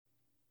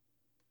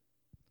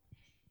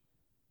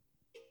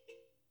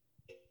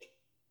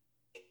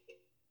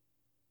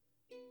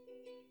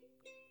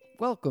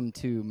Welcome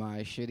to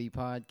my shitty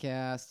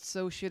podcast.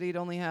 So shitty it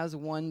only has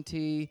one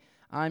T.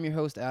 I'm your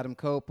host, Adam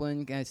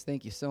Copeland. Guys,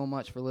 thank you so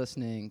much for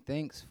listening.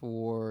 Thanks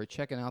for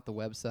checking out the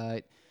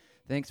website.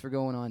 Thanks for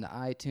going on to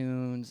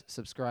iTunes,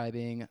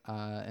 subscribing,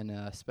 and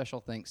a special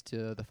thanks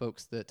to the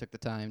folks that took the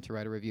time to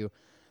write a review.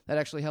 That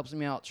actually helps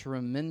me out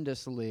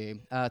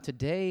tremendously.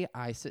 Today,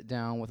 I sit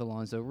down with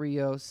Alonzo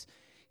Rios.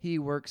 He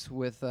works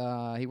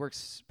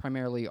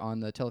primarily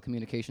on the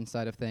telecommunication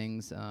side of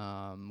things,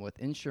 with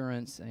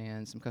insurance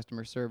and some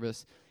customer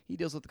service. He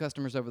deals with the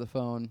customers over the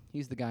phone.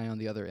 He's the guy on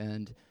the other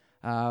end.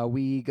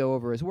 We go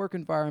over his work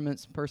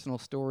environments, personal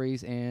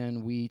stories,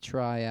 and we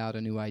try out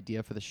a new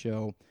idea for the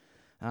show,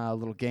 a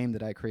little game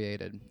that I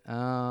created.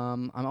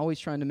 I'm always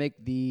trying to make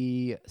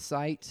the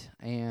site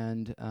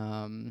and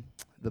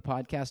the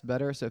podcast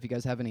better, so if you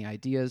guys have any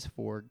ideas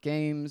for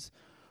games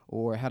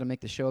or how to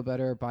make the show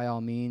better, by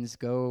all means,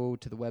 go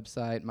to the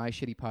website, My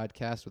Shitty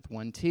Podcast with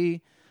one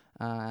T,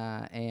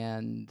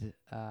 and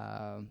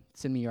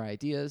send me your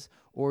ideas.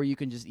 Or you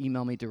can just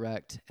email me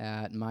direct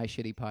at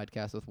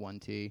myshittypodcast with one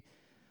T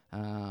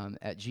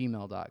at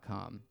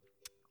gmail.com.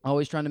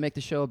 Always trying to make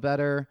the show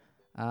better.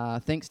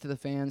 Thanks to the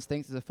fans.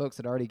 Thanks to the folks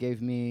that already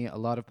gave me a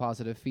lot of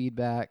positive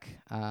feedback.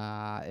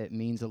 It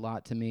means a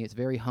lot to me. It's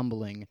very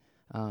humbling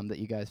that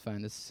you guys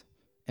find this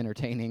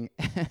entertaining.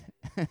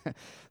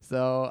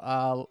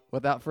 So,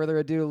 without further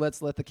ado,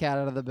 let's let the cat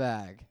out of the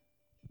bag.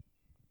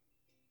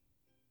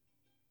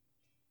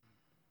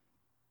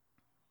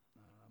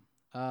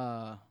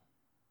 Tell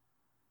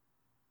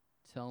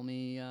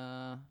me.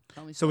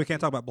 So we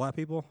can't talk about black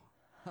people?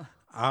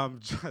 I'm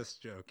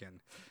just joking.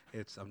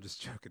 I'm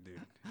just joking,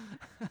 dude.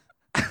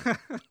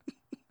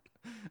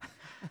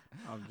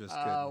 I'm just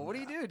kidding. What do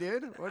you do,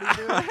 dude? What do you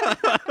do?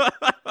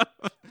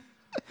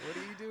 What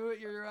do you do at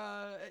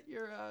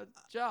your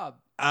job?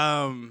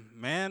 I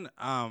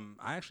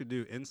actually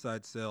do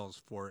inside sales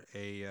for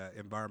a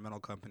environmental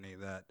company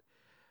that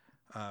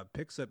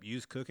picks up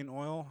used cooking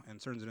oil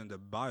and turns it into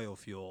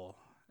biofuel.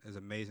 As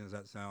amazing as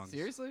that sounds.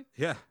 Seriously?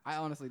 Yeah. I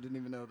honestly didn't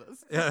even know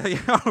this. Yeah,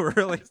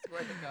 really? I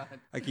swear to God.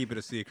 I keep it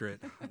a secret.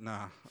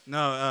 No.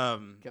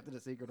 Kept it a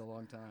secret a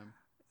long time.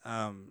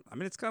 I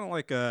mean, it's kind of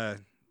like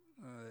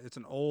it's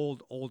an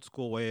old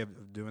school way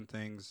of doing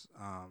things.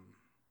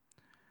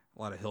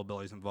 A lot of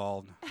hillbillies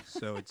involved,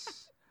 so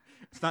it's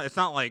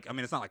not like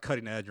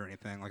cutting edge or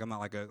anything. Like I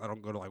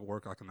don't go to like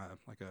work what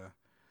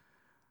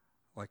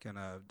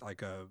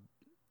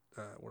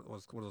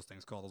are those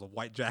things called? Those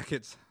white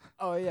jackets.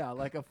 Oh yeah,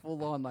 like a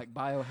full-on like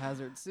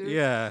biohazard suit.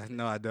 Yeah,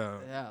 no, I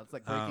don't. Yeah, it's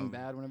like Breaking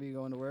Bad whenever you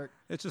go into work.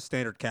 It's just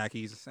standard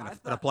khakis and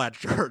a plaid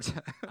shirt.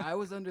 I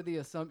was under the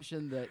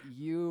assumption that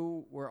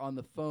you were on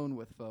the phone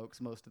with folks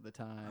most of the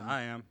time.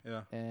 I am,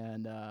 yeah.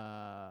 And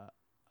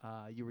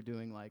you were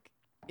doing like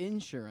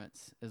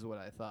insurance, is what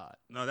I thought.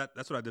 No,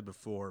 that's what I did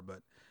before,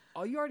 but.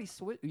 Oh, you already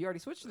switched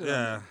to it.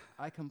 Yeah.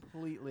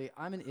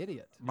 I'm an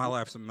idiot. My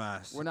life's a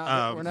mess. We're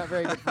not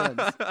very good friends.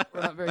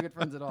 We're not very good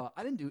friends at all.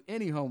 I didn't do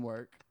any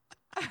homework.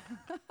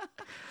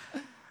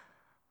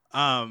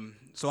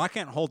 So I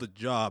can't hold a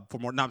job for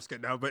more. No, I'm just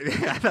kidding. No, but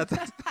yeah,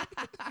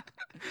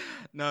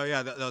 no,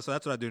 yeah. So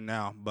that's what I do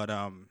now. But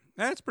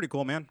it's pretty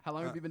cool, man. How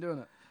long have you been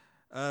doing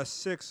it?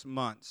 6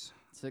 months.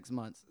 6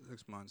 months.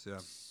 6 months, yeah.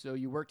 So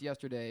you worked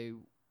yesterday.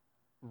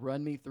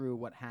 Run me through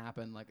what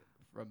happened, like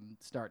from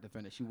start to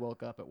finish. You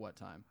woke up at what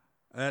time?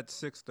 At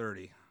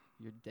 6:30.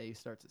 Your day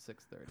starts at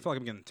 6:30. I feel like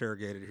I'm getting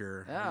interrogated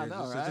here. Yeah, I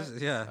know, right?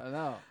 Yeah. I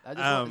know. I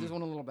just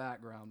want a little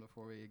background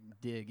before we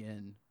dig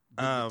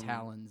the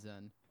talons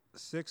in.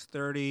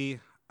 6:30,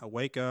 I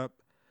wake up.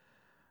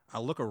 I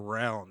look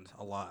around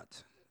a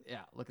lot.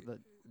 Yeah,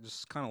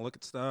 just kind of look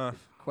at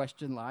stuff.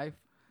 Question life.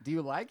 Do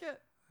you like it?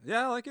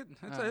 Yeah, I like it.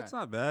 It's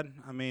not bad.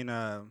 I mean,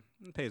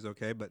 it pays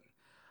okay, but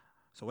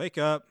so wake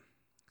up,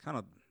 kind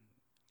of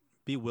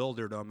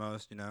bewildered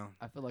almost, you know.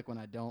 I feel like when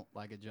I don't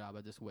like a job,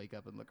 I just wake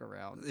up and look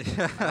around. I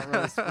don't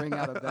really spring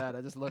out of bed.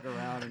 I just look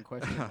around and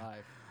question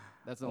life.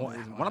 That's the only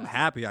reason why. When I'm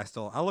happy, I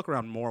look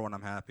around more when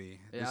I'm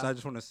happy. Yeah. I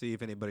just want to see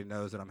if anybody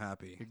knows that I'm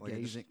happy. You're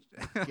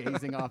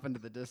gazing off into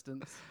the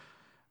distance.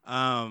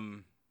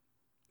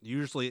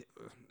 Usually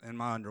in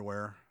my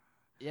underwear.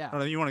 Yeah. I don't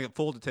know, you want to get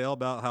full detail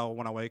about how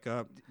when I wake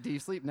up? Do you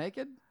sleep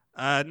naked?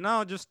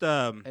 No, just in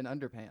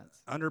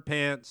underpants.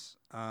 Underpants.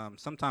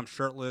 Sometimes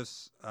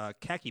shirtless.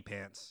 Khaki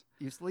pants.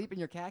 You sleep in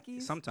your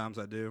khakis? Sometimes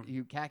I do.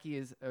 Khaki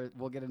is.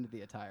 We'll get into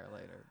the attire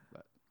later,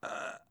 but.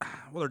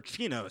 Well, they're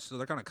chinos, so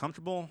they're kind of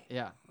comfortable.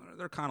 Yeah.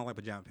 They're kind of like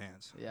pajama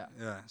pants. Yeah.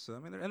 Yeah. So I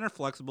mean, they're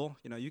flexible.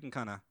 You know, you can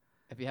kind of.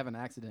 If you have an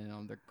accident in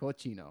them, they're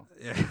cochino.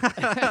 Yeah.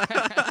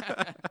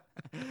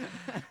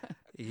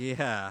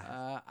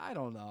 Yeah. I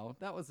don't know.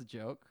 That was a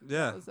joke.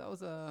 Yeah.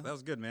 That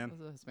was good, man. That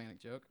was a Hispanic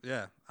joke.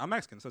 Yeah. I'm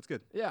Mexican, so it's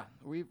good. Yeah.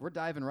 We're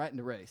diving right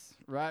into race.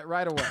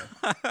 Right away.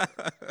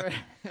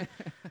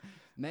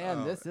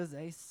 Man, this is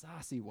a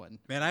saucy one.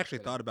 Man, I actually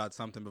thought about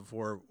something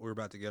before we were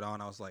about to get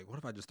on. I was like, what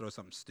if I just throw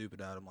something stupid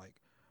at him? Like,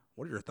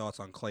 what are your thoughts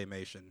on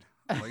claymation?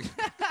 Like,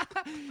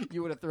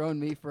 You would have thrown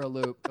me for a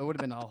loop. It would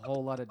have been a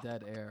whole lot of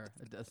dead air,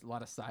 a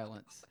lot of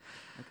silence.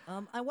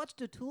 Like, I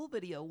watched a Tool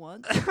video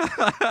once.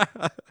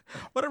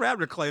 Whatever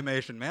happened to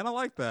claymation, man? I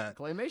like that.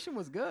 Claymation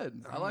was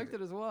good. I liked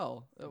it as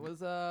well. It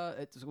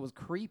was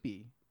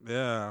creepy.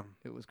 Yeah.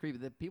 It was creepy.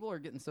 The people are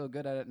getting so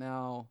good at it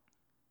now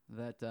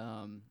that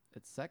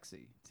it's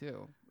sexy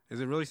too. Is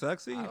it really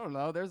sexy? I don't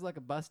know. There's like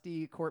a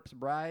busty corpse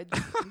bride.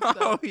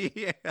 Oh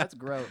yeah. That's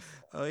gross.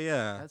 Oh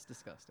yeah. That's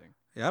disgusting.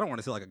 Yeah, I don't want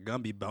to see like a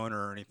Gumby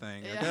boner or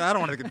anything. Like, Yeah. I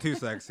don't want to get too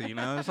sexy, you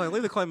know. It's like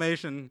leave the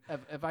claymation.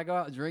 If I go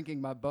out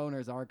drinking, my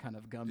boners are kind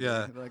of Gumby.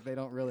 Yeah. Like they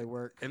don't really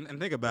work. And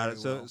think about it.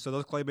 Very well. So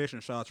those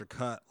claymation shots are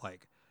cut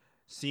like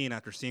scene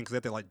after scene because they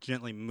have to like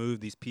gently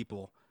move these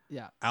people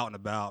Yeah. out and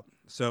about.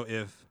 So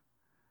if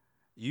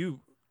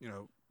you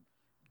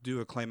do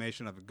a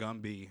claymation of a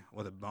Gumby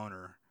with a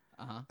boner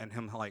and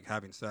him like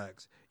having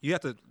sex, you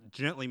have to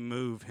gently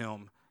move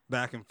him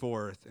back and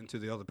forth into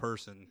the other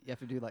person. You have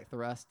to do like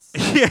thrusts.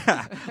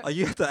 Yeah, like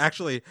you have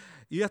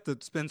to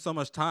spend so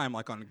much time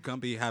like on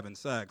Gumby having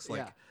sex. Like,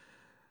 Yeah.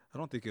 I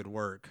don't think it'd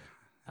work.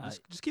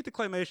 Just keep the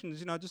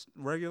claymations, just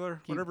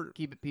regular, whatever.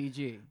 Keep it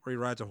PG. Where he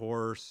rides a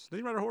horse. Did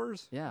he ride a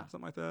horse? Yeah.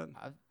 Something like that.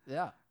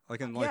 Yeah.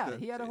 Like in Yeah,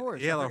 he had a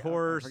horse. Yeah, I a forget-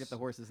 horse. I forget the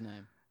horse's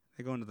name.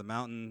 They go into the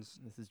mountains.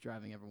 This is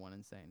driving everyone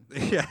insane.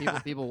 Yeah.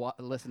 People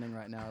listening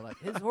right now are like,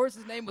 his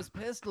horse's name was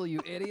Pistol, you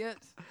idiot.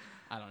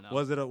 I don't know.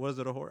 Was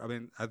it a horse? I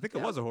mean, I think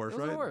it was a horse, it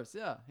was right? a horse,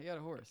 yeah. He had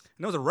a horse.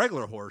 And it was a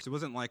regular horse. It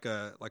wasn't like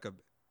a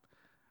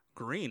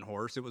green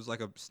horse. It was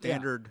like a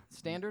standard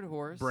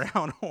horse.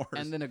 brown horse.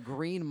 And then a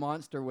green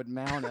monster would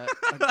mount it.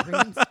 A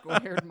green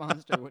squared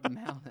monster would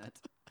mount it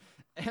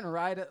and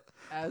ride it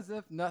as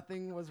if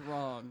nothing was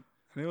wrong.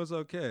 And it was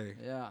okay.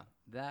 Yeah.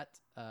 That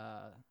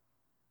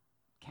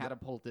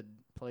catapulted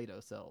Play-Doh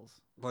cells.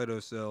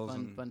 Play-Doh cells.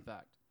 Fun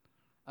fact.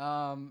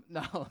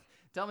 No.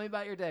 Tell me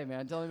about your day,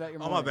 man. Tell me about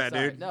your Oh, morning. my bad,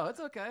 Sorry. dude. No, it's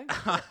okay.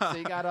 So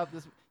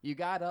you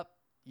got up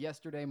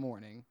yesterday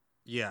morning,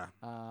 Yeah.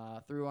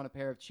 threw on a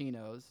pair of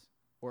chinos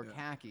or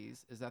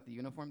khakis. Is that the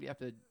uniform? Do you have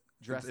to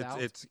dress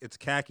out? It's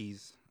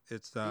khakis.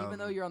 It's Even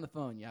though you're on the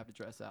phone, you have to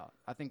dress out.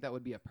 I think that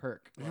would be a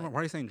perk. Why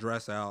are you saying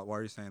dress out? Why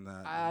are you saying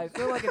that? I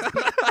feel like it's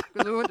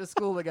because we went to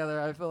school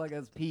together. I feel like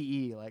it's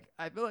PE. Like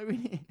I feel like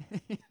we.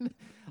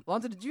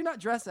 Alonzo, did you not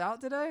dress out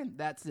today?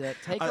 That's it.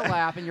 Take a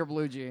lap in your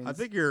blue jeans. I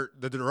think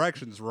the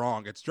direction's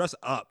wrong. It's dress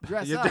up.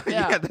 Dress up,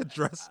 yeah. Yeah, the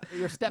dress.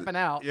 You're stepping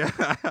out. Yeah.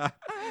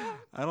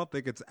 I don't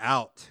think it's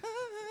out.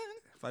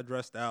 If I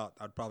dressed out,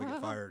 I'd probably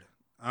get fired.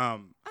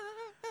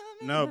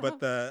 No,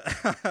 but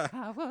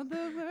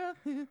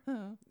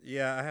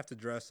yeah, I have to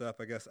dress up,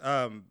 I guess.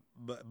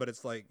 But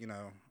it's like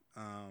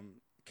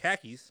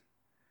khakis,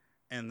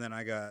 and then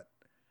I got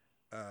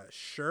a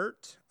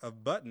shirt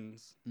of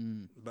buttons,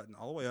 button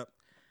all the way up,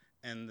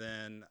 and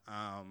then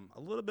a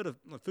little bit of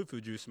foo-foo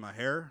juice in my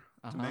hair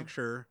to make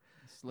sure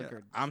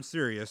Slickered. I'm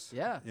serious.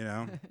 Yeah.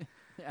 Yeah.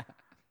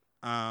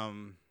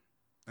 And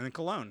then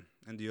cologne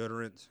and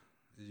deodorant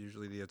is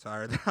usually the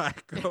attire that I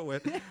go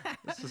with.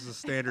 This is the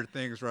standard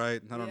things,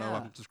 right? I don't know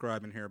what I'm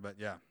describing here, but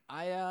yeah.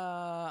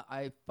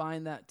 I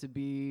find that to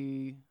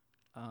be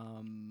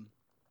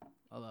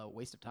a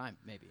waste of time,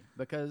 maybe,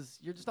 because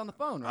you're just on the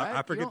phone, right?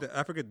 I forget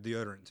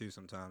deodorant too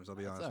sometimes. I'll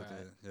be honest with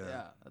you.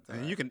 Yeah, that's all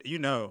and right. you can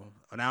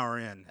an hour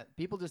in.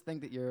 People just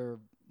think that you're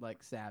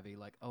like savvy,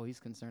 like, oh, he's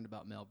concerned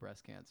about male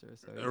breast cancer.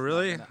 So he's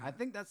really? I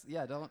think that's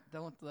don't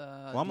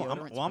Well,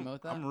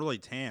 promote that. I'm really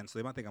tan, so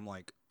they might think I'm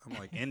like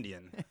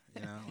Indian.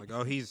 Like,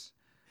 oh, he's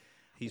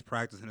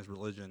practicing his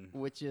religion,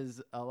 which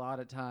is a lot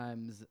of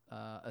times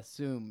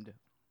assumed,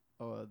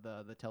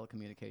 the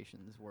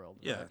telecommunications world.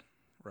 Yeah,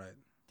 right.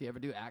 Do you ever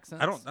do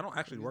accents? I don't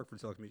actually work for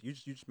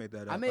telecommunications. You just made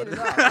that up. I made it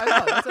up. I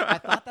know. I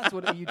thought that's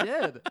what you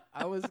did.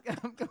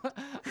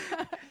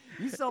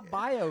 You sell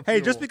biofuel.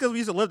 Hey, just because we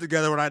used to live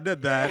together when I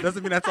did that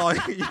doesn't mean that's all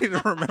you need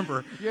to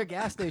remember. You're a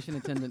gas station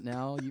attendant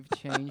now. You've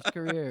changed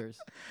careers.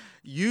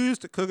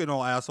 Used cooking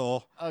oil,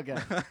 asshole. Okay.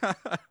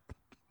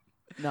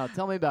 No,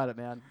 tell me about it,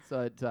 man.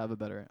 So to have a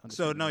better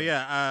understanding. So no,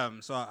 yeah.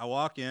 So I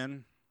walk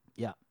in.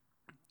 Yeah.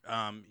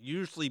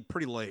 Usually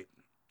pretty late.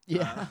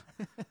 Yeah.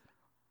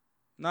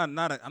 I'm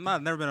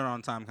never been an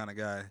on time kind of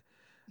guy.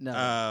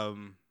 No.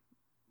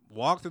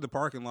 Walk through the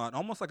parking lot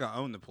almost like I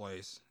own the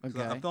place. Okay.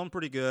 I'm feeling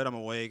pretty good. I'm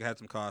awake. Had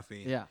some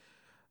coffee. Yeah.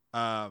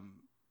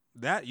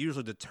 That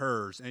usually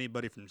deters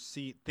anybody from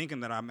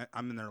thinking that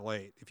I'm in there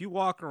late. If you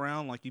walk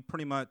around like you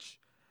pretty much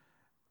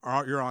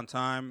you're on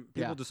time,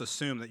 people just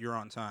assume that you're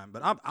on time.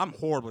 But I'm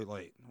horribly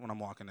late when I'm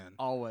walking in.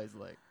 Always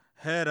late.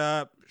 Head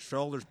up,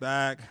 shoulders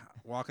back,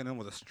 walking in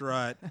with a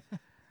strut.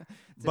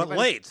 But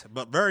late,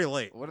 but very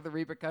late. What are the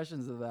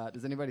repercussions of that?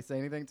 Does anybody say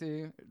anything to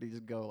you? Or do you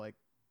just go like?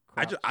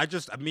 I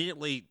just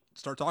immediately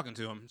start talking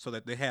to them so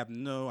that they have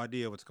no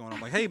idea what's going on.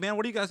 I'm like, hey man,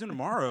 what are you guys doing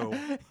tomorrow?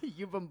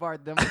 You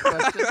bombard them with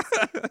questions.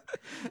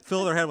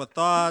 Fill their head with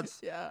thoughts.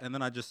 Yeah. And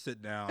then I just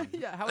sit down.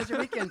 Yeah. How was your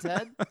weekend,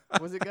 Ted?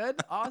 Was it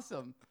good?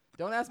 Awesome.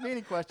 Don't ask me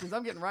any questions.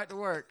 I'm getting right to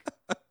work.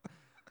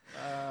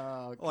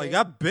 Okay. Like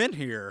I've been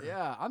here.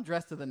 Yeah, I'm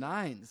dressed to the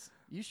nines.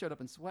 You showed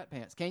up in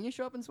sweatpants. Can you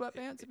show up in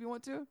sweatpants if you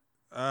want to?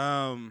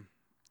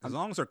 As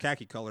long as they're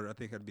khaki colored, I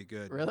think that'd be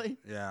good. Really?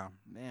 Yeah.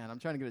 Man, I'm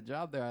trying to get a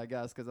job there, I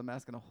guess, because I'm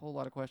asking a whole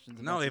lot of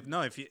questions. No, if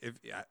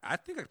I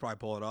think I could probably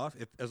pull it off.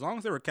 If as long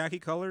as they were khaki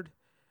colored,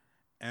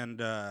 and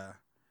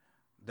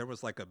there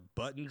was like a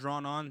button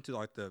drawn on to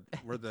like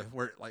where the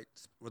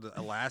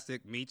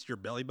elastic meets your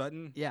belly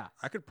button. Yeah.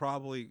 I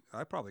probably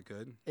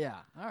could. Yeah.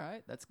 All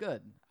right. That's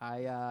good.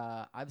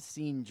 I've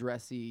seen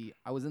dressy.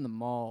 I was in the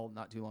mall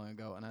not too long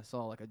ago, and I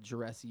saw like a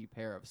dressy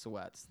pair of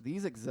sweats.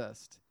 These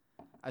exist.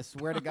 I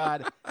swear to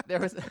God, there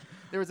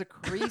was a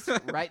crease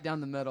right down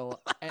the middle,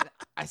 and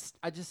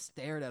I just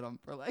stared at them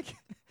for like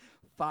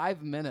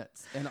 5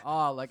 minutes in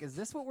awe. Like, is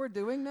this what we're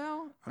doing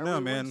now? I know, we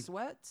wearing man.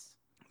 Sweats.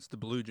 It's the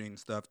blue jean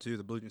stuff too.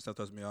 The blue jean stuff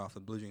throws me off. The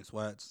blue jean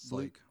sweats. It's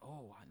like,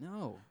 oh, I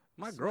know.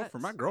 My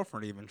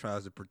girlfriend even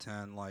tries to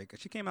pretend like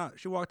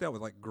she walked out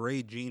with like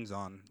gray jeans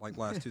on like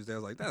last Tuesday. I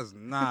was like, that is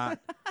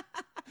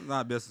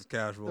not business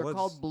casual. They're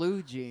called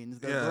blue jeans.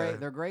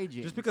 They're gray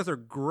jeans. Just because they're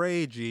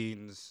gray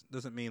jeans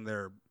doesn't mean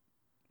they're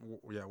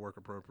work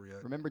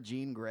appropriate. Remember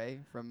Jean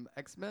Grey from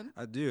X-Men?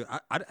 I do.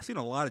 I've seen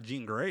a lot of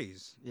Jean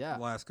Greys. Yeah.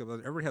 The last couple.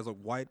 Everybody has a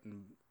white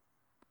and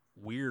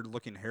weird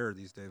looking hair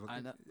these days. I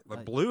know.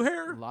 Like blue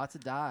hair. Lots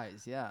of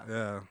dyes. Yeah.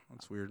 Yeah,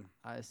 that's weird.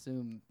 I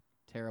assume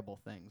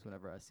terrible things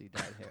whenever I see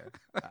dyed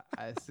hair.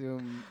 I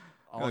assume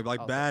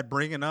bad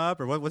bringing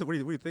up, or what are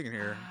you thinking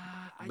here?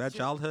 Bad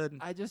childhood.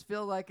 I just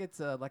feel like it's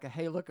like a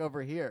hey, look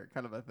over here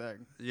kind of a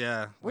thing.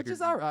 Yeah, which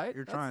is all right.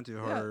 You're trying too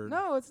hard.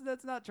 No,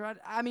 that's not trying.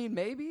 I mean,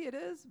 maybe it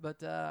is,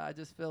 but I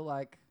just feel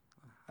like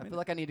I feel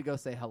like I need to go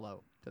say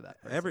hello to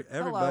that person. Everybody.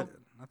 Hello.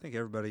 I think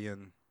everybody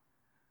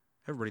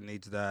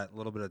needs that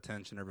little bit of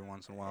attention every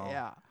once in a while.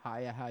 Yeah.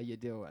 Hiya, how you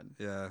doing?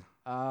 Yeah.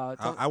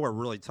 I wear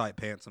really tight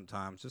pants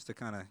sometimes just to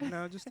kind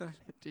of, just to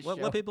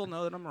let people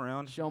know that I'm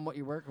around. Show them what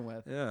you're working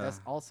with. Yeah. That's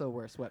also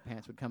where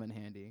sweatpants would come in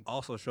handy.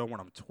 Also show them what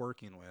I'm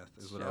twerking with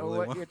is what I Show really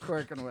what want. you're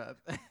twerking with.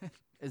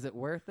 Is it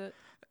worth it?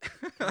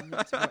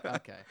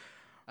 Okay.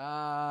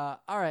 All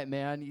right,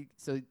 man.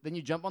 So then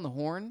you jump on the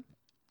horn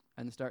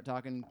and start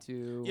talking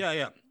to...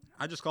 Yeah.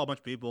 I just call a bunch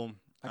of people.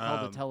 I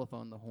call the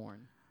telephone the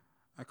horn.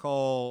 I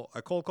cold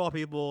call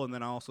people, and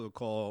then I also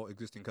call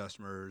existing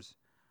customers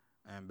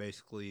and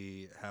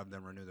basically have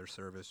them renew their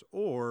service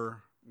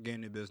or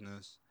gain new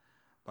business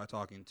by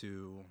talking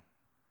to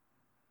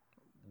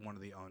one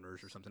of the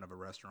owners or something of a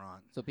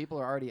restaurant. So people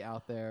are already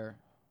out there,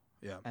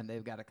 yeah, and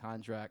they've got a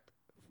contract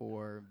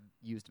for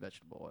used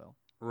vegetable oil.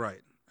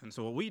 Right. And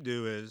so what we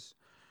do is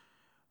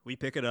we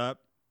pick it up,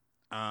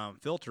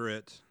 filter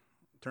it,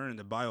 turn it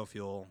into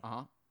biofuel,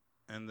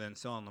 and then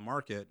sell on the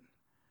market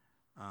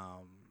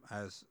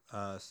as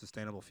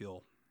sustainable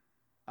fuel.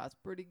 That's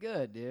pretty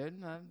good,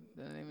 dude. I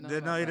didn't even know.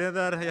 Didn't know you did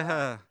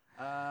that?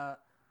 Yeah.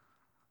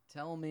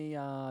 Tell me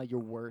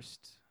your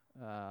worst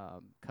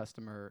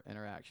customer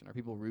interaction. Are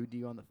people rude to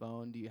you on the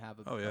phone? Do you have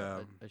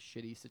a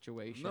shitty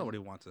situation? Nobody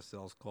wants a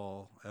sales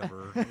call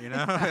ever. I mean,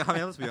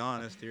 let's be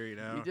honest here.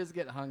 You just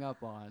get hung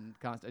up on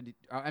constant.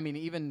 I mean,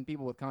 even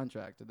people with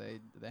contract, do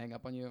they hang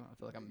up on you? I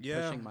feel like I'm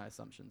pushing my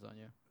assumptions on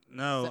you.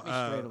 No. Set me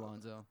straight,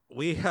 Alonzo.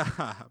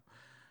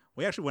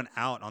 We actually went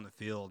out on the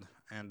field,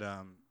 and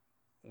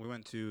we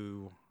went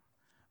to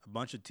a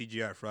bunch of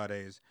TGI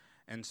Fridays.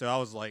 And so I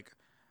was like,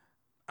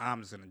 I'm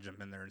just going to jump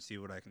in there and see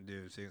what I can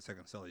do, see if I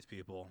can sell these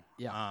people.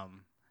 Yeah.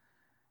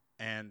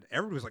 And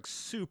everybody was like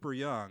super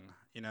young,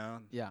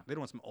 Yeah. They don't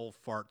want some old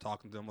fart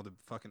talking to them with a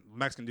fucking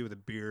Mexican dude with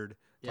a beard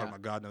talking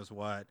about God knows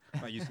what.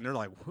 And they're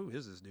like, who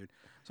is this dude?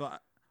 So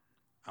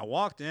I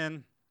walked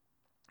in,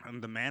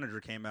 and the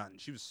manager came out,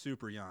 and she was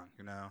super young,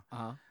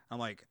 I'm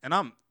like, and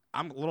I'm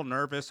a little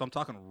nervous, so I'm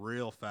talking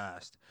real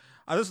fast.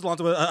 This is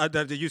Alonzo,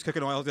 the used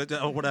cooking oil,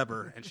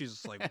 whatever. And she's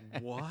just like,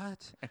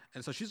 what?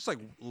 And so she just like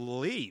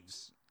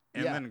leaves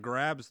and then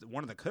grabs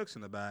one of the cooks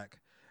in the back.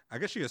 I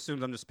guess she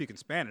assumes I'm just speaking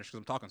Spanish because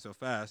I'm talking so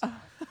fast. A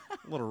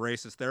little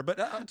racist there, but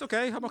it's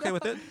okay. I'm okay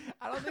with it.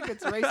 I don't think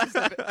it's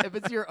racist if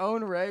it's your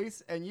own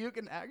race and you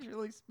can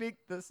actually speak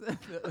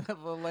the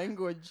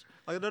language.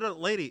 Like, no,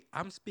 lady,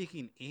 I'm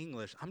speaking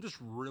English. I'm just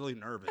really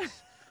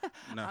nervous.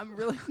 No. I'm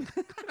really...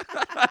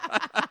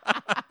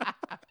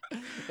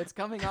 It's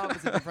coming off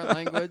as a different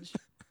language,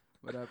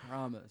 but I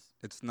promise.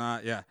 It's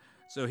not, yeah.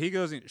 So she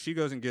goes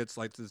and gets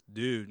like this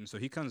dude, and so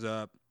he comes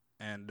up,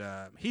 and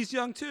he's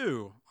young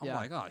too. I'm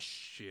like, oh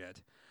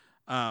shit.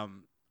 I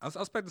was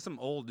expecting some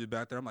old dude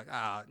back there. I'm like,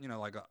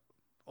 like a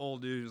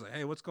old dude who's like,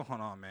 hey, what's going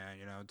on, man?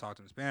 Talk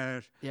to him in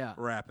Spanish. Yeah.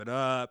 Wrap it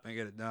up and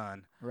get it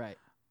done. Right.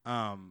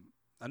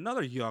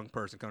 Another young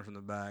person comes from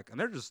the back, and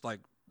they're just like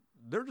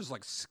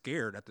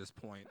scared at this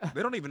point.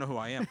 They don't even know who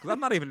I am because I'm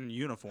not even in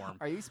uniform.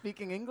 Are you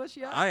speaking English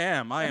yet? I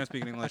am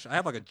speaking English. I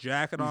have like a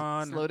jacket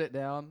on. Slowed it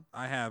down.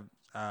 I have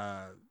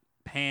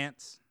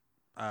pants,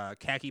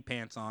 khaki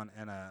pants on,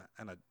 and a.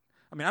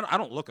 I mean, I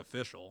don't look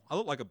official. I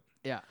look like a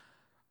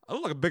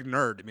big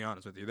nerd, to be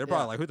honest with you. They're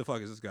probably like, who the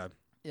fuck is this guy?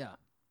 Yeah.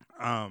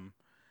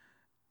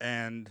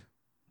 And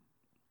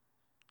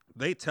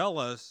they tell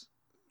us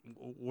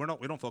we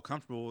don't feel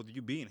comfortable with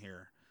you being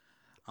here.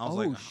 I was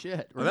like,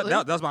 shit! Well, Really?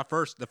 that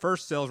was the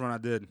first sales run I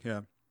did.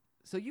 Yeah.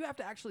 So you have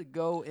to actually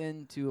go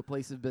into a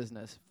place of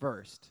business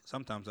first.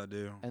 Sometimes I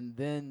do. And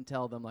then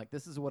tell them, like,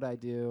 this is what I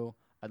do.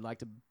 I'd like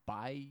to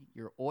buy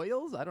your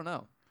oils. I don't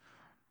know.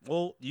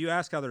 Well, you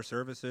ask how their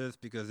service is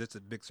because it's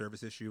a big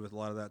service issue with a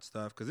lot of that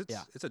stuff because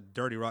it's a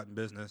dirty, rotten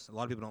business. A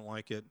lot of people don't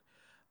like it,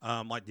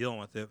 like dealing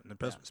with it, and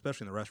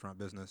especially in the restaurant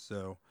business.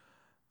 So,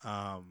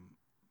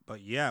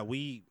 but yeah,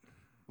 when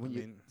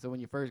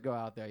you first go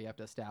out there, you have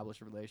to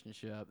establish a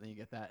relationship, then you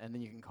get that, and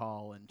then you can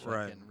call and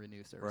check and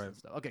renew service and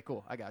stuff. Okay,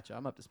 cool. I got you.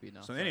 I'm up to speed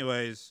now. So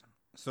anyways,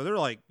 so they're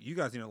like, you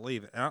guys need to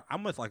leave. And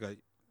I'm with like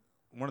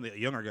one of the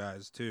younger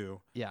guys too.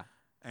 Yeah.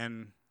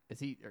 And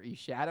are you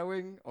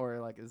shadowing or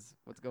like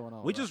what's going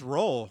on? We just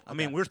roll. Okay. I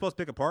mean, we were supposed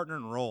to pick a partner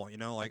and roll. You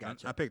know, like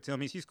I picked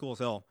him. He's cool as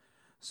hell.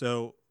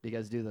 So do you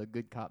guys do the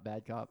good cop,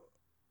 bad cop?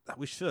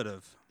 We should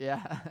have.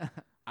 Yeah.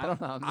 I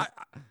don't know.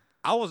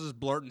 I was just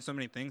blurting so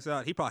many things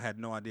out. He probably had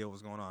no idea what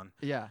was going on.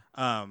 Yeah.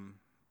 And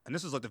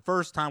this is like the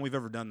first time we've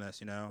ever done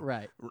this, you know.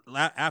 Right.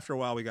 After a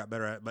while, we got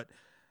better at it.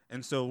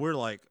 And so we're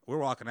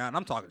walking out, and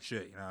I'm talking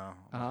shit, you know.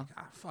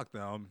 Like, fuck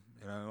them,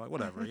 you know, like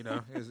whatever, you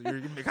know.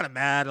 You're kind of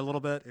mad a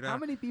little bit, you know. How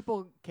many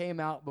people came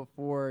out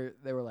before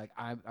they were like,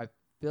 I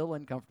feel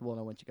uncomfortable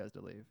and I want you guys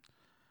to leave?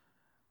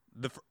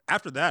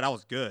 After that, I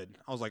was good.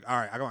 I was like, all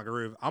right, I got my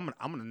groove. I'm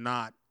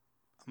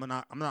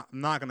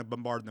not gonna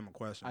bombard them with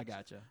questions. I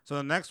gotcha. So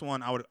the next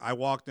one, I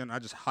walked in, I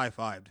just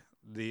high-fived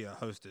the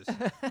hostess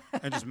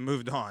and just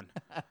moved on,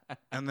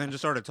 and then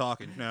just started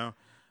talking, you know.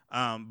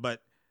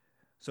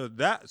 So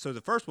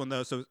the first one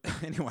though. So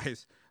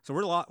anyways, so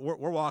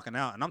we're walking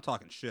out, and I'm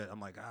talking shit. I'm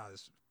like,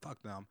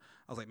 fuck them.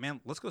 I was like,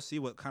 man, let's go see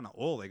what kind of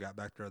oil they got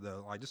back there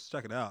though. Like, just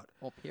check it out.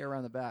 We'll peer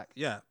around the back.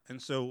 Yeah,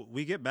 and so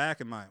we get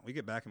back in my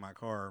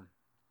car,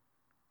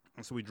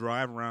 and so we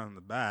drive around in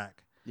the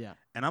back. Yeah,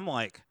 and I'm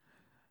like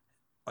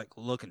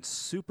looking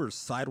super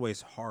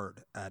sideways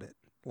hard at it,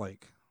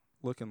 like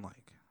looking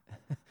like,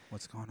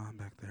 what's going on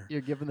back there?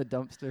 You're giving the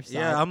dumpster side.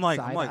 Yeah, I'm like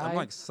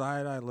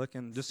side eye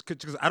looking, just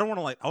because I don't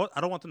want to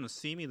I don't want them to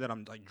see me that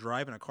I'm like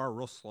driving a car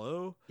real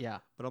slow. Yeah,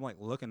 but I'm like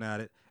looking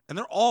at it, and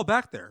they're all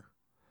back there.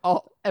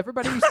 Oh,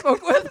 everybody you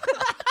spoke with.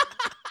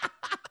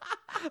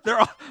 They're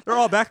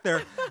all back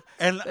there,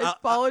 and they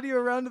followed you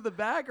around to the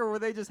back, or were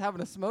they just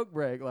having a smoke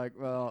break? Like,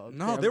 well,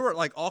 no, they were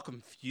like all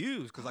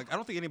confused because like I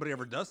don't think anybody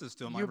ever does this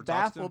to them. You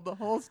baffled the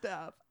whole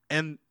staff.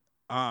 And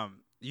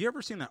you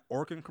ever seen that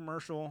Orkin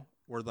commercial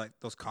where like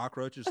those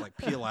cockroaches like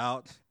peel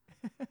out?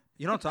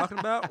 You know what I'm talking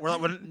about? Where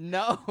like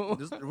no,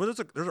 there's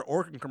an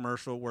Orkin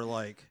commercial where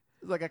like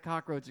it's like a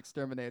cockroach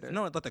exterminator.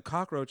 No, like the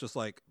cockroach just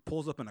like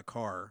pulls up in a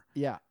car.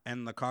 Yeah,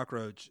 and the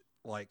cockroach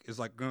like is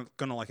like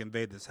gonna like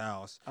invade this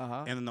house,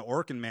 and then the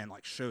Orkin man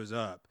like shows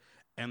up,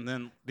 and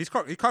then these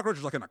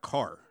cockroaches like in a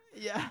car.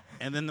 Yeah,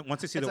 and then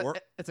once they see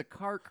it's a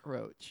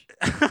cockroach.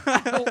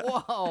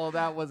 Whoa,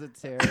 that was a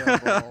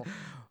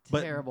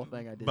terrible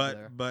thing I did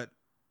there. But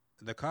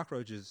the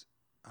cockroaches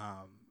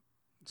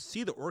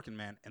see the Orkin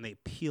man and they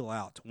peel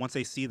out once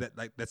they see that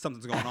like that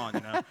something's going on,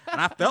 you know.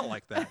 And I felt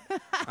like that.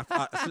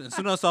 As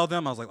soon as I saw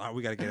them, I was like, "Oh,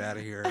 we got to get out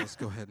of here. Let's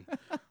go ahead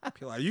and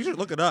peel out." You should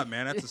look it up,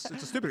 man. It's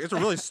a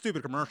really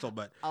stupid commercial,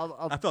 but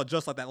I felt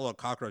just like that little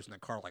cockroach in the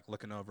car, like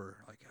looking over,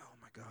 like, "Oh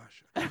my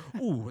gosh,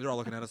 ooh, they're all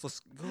looking at us. Let's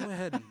go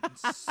ahead and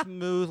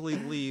smoothly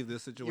leave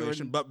this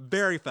situation, but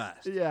very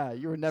fast." Yeah,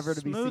 you were never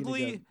to be seen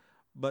again.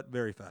 But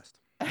very fast.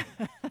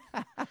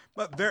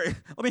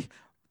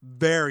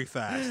 Very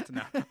fast.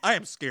 No, I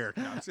am scared.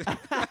 No.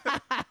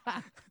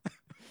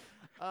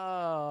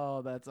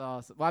 Oh, that's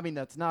awesome. Well, I mean,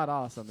 that's not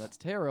awesome. That's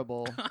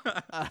terrible.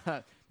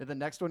 Did the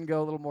next one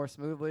go a little more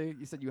smoothly?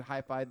 You said you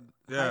high-fived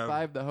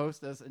the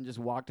hostess and just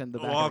walked in the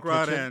back Walk of the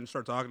right kitchen. in,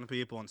 start talking to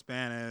people in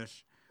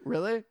Spanish.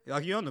 Really?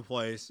 Like, you own the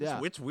place. Yeah.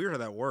 It's weird how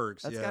that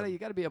works. You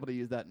got to be able to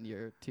use that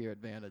to your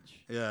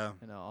advantage. Yeah.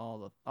 You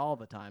know, all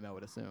the time, I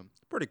would assume.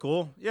 Pretty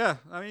cool. Yeah.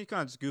 I mean, you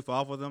kind of just goof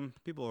off with them.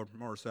 People are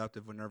more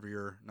receptive whenever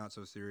you're not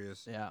so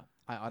serious. Yeah.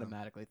 I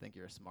automatically think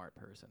you're a smart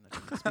person if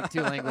you can speak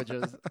 2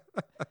 languages.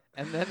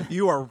 And then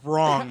you are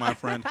wrong, my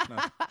friend. No,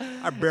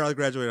 I barely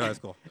graduated high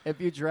school.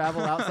 If you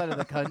travel outside of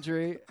the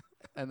country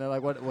and they're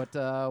like, what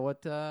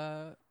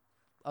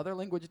other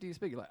language do you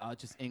speak? You're like, oh,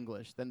 just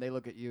English. Then they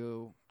look at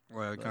you.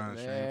 Well, kind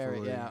of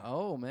shamefully. Yeah.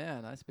 Oh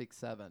man, I speak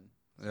 7.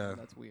 So yeah.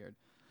 That's weird.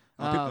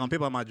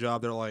 People at my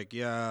job, they're like,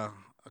 yeah,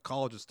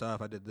 college is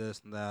tough. I did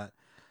this and that,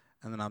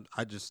 and then I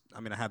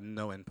have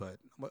no input.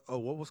 Oh,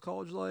 what was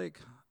college like?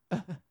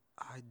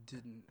 I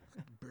didn't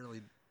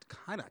barely.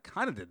 Kind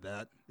of did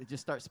that. They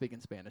just start speaking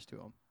Spanish to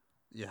them.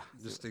 Yeah,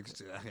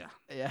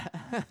 yeah.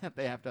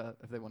 Yeah,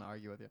 if they want to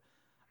argue with you.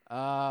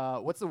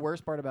 What's the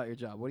worst part about your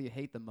job? What do you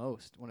hate the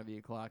most whenever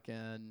you clock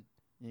in?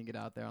 You get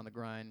out there on the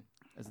grind.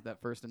 Is it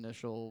that first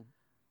initial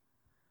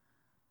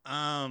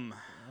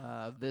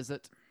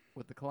visit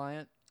with the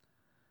client?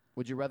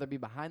 Would you rather be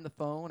behind the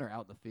phone or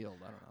out in the field?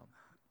 I don't know.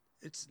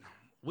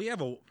 We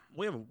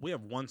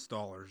have 1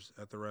 stallers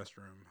at the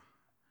restroom.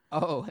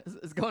 Oh,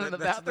 it's going in the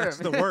bathroom. That's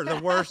the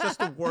worst. That's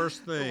the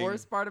worst thing. The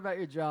worst part about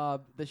your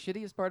job, the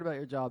shittiest part about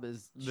your job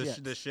is the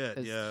shit.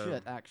 Is Yeah,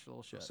 shit,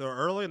 actual shit. So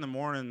early in the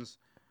mornings,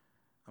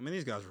 I mean,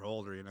 these guys are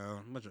older, you know.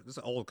 This is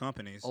an old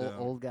company, so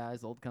Old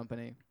guys, old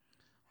company.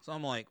 So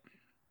I'm like,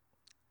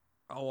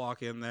 I'll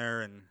walk in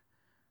there and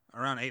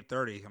around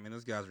 8:30. I mean,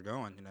 those guys are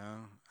going. You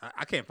know,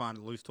 I can't find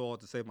a loose toilet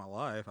to save my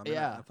life. I mean,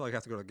 I feel like I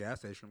have to go to a gas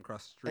station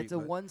across the street. It's a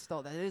one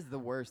stall. That is the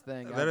worst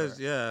thing. That ever. is,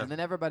 yeah. And then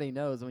everybody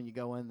knows when you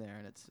go in there,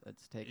 and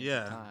it's taking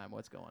Yeah. some time.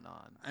 What's going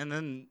on? And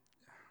then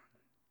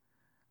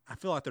I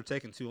feel like they're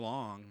taking too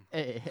long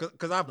Hey.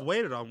 because I've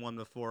waited on one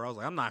before. I was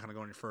like, I'm not gonna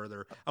go any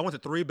further. I went to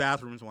 3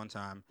 bathrooms one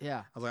time. Yeah.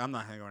 I was like, I'm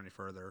not gonna go any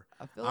further.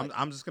 I feel like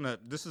I'm just gonna.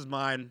 This is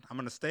mine. I'm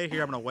gonna stay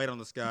here. I'm gonna wait on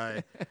this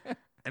guy.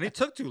 And he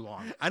took too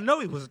long. I know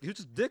he was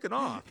just dicking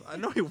off. I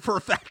know for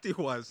a fact he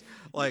was.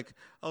 Like,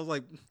 I was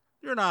like,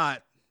 you're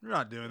not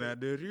doing that,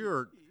 dude.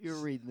 You're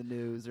reading the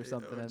news or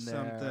something in there.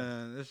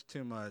 Something. There's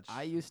too much.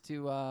 I used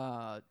to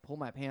pull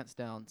my pants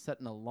down, set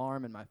an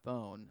alarm in my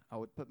phone. I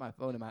would put my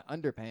phone in my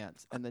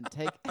underpants and then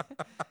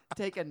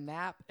take a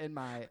nap in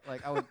my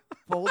I would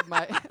fold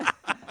my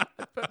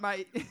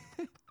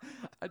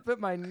I'd put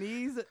my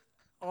knees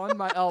on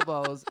my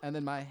elbows and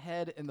then my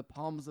head in the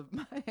palms of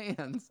my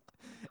hands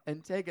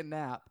and take a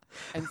nap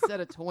and set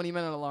a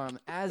 20-minute alarm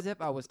as if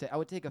I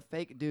would take a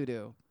fake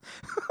doo-doo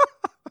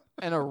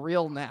and a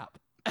real nap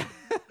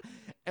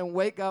and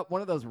wake up, one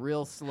of those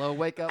real slow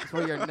wake ups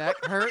where your neck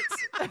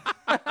hurts.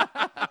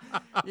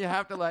 You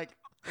have to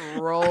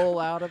roll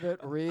out of it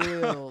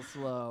real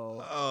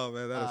slow. Oh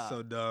man, that is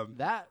so dumb.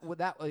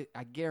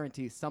 I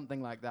guarantee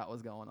something like that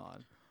was going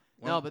on.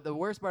 No, but the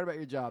worst part about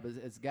your job is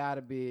it's got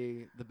to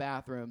be the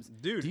bathrooms.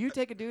 Dude, do you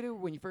take a doo-doo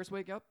when you first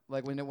wake up?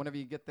 Like whenever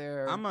you get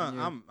there? I'm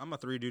a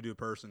 3 doo-doo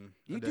person.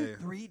 You do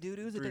 3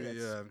 doo-doos a day?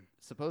 Yeah.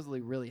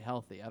 Supposedly really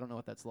healthy. I don't know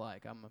what that's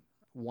like. I'm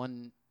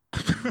 1,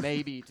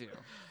 maybe 2.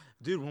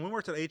 Dude, when we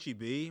worked at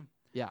HEB,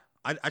 yeah,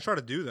 I try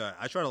to do that.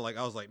 I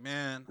was like,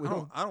 man,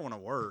 I don't want to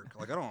work.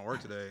 I don't want to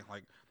work today.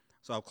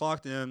 So I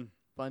clocked in.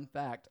 Fun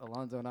fact: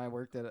 Alonzo and I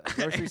worked at a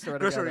grocery store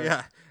together.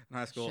 Yeah, in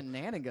high school.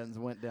 Shenanigans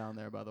went down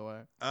there, by the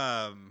way.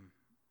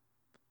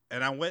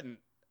 And I went and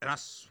I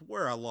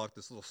swear I locked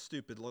this little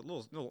stupid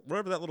little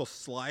whatever that little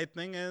slide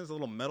thing is, a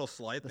little metal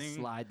slide thing.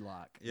 The slide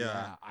lock.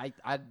 Yeah.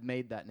 I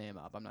made that name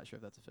up. I'm not sure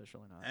if that's official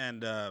or not.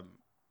 And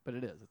but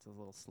it is. It's a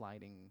little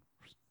sliding.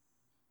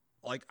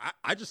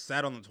 I just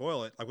sat on the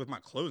toilet with my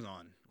clothes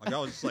on. I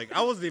was just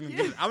I wasn't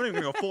even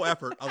gonna go full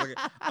effort. I was like,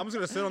 I'm just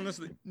gonna sit on this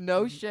thing.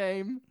 No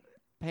shame.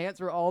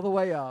 Pants were all the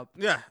way up.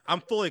 Yeah, I'm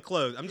fully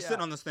clothed. I'm just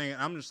sitting on this thing,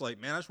 and I'm just like,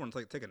 man, I just want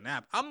to take a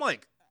nap. I'm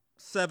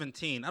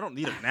 17. I don't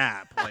need a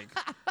nap. I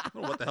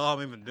don't know what the hell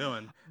I'm even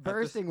doing.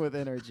 Bursting with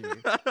energy.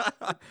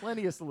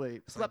 Plenty of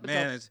sleep.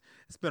 Man, it's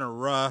been a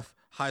rough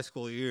high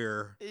school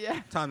year. Yeah.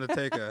 Time to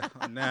take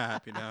a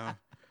nap, you know.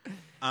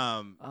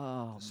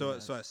 So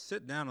man. I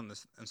sit down on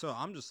this, and so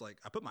I'm just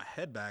I put my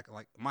head back,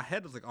 my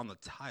head is on the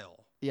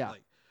tile. Yeah.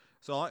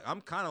 So I'm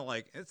kind of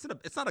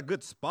it's not a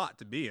good spot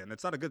to be in.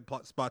 It's not a good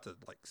spot to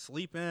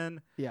sleep in.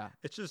 Yeah.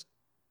 It's just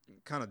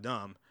kind of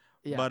dumb.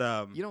 Yeah.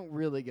 But you don't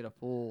really get a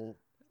full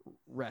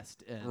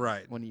rest in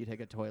when you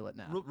take a toilet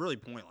nap. Really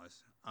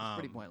pointless. It's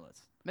pretty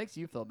pointless. Makes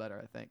you feel better,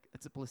 I think.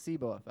 It's a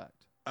placebo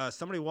effect.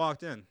 Somebody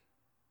walked in.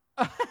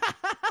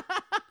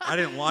 I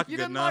didn't lock it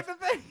good enough. Lock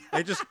the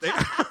thing.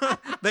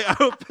 They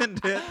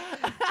opened it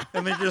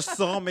and they just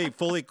saw me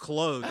fully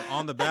clothed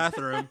on the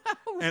bathroom,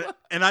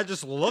 and I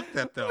just looked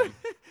at them.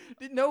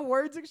 No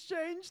words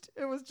exchanged.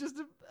 It was just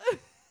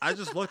I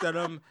just looked at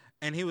him,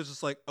 and he was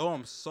just like, "Oh,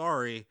 I'm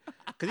sorry,"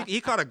 because he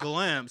caught a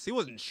glimpse. He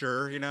wasn't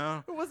sure, you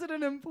know. Was it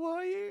an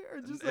employee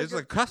or just? It's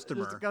a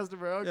customer. Just a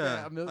customer. Okay.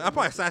 Yeah. I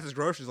probably sat his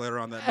groceries later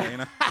on that day, you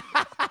know.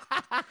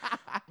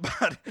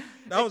 But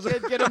that was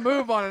get a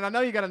move on it. I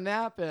know you got a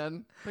nap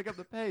in. Pick up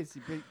the pace,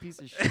 you big piece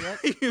of shit.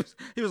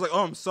 he was like,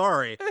 "Oh, I'm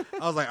sorry."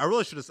 I was like, "I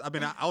really should have." I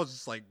mean, I was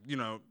just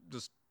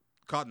just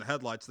caught in the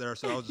headlights there,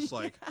 so I was just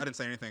I didn't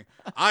say anything.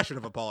 I should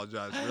have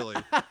apologized. Really,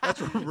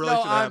 that's what really should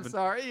have happened. I'm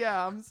sorry.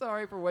 Yeah, I'm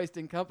sorry for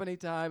wasting company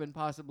time and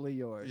possibly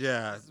yours.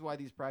 Yeah, this is why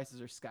these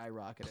prices are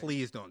skyrocketing.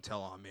 Please don't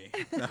tell on me.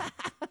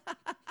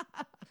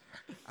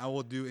 I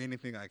will do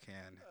anything I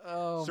can.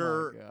 Oh,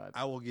 sir, my God.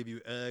 I will give you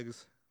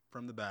eggs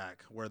from the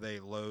back where they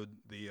load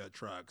the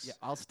trucks. Yeah,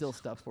 I'll steal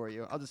stuff for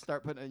you. I'll just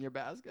start putting it in your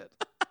basket.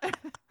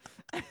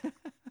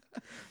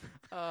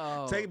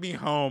 Oh. Take me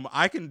home.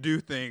 I can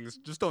do things.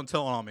 Just don't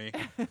tell on me.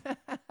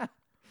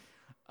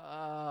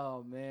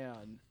 Oh,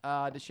 man.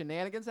 Do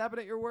shenanigans happen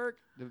at your work?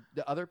 Do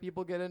other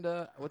people get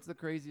into what's the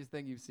craziest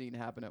thing you've seen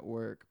happen at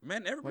work?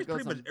 Man, everybody's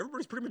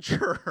pretty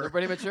mature.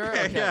 Everybody mature?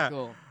 Okay, yeah.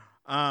 Cool.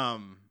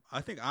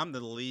 I think I'm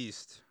the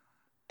least.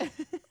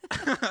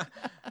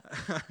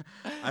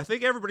 I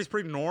think everybody's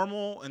pretty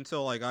normal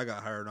until I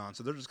got hired on.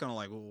 So they're just kind of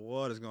well,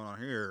 what is going on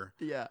here?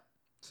 Yeah.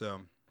 So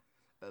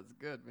that's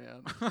good,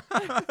 man.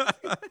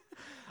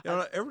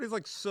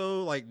 Everybody's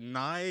so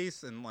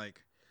nice and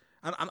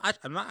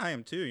I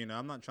am too. You know,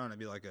 I'm not trying to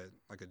be a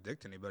dick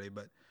to anybody,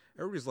 but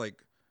everybody's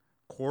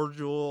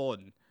cordial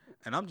and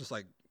I'm just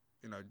trying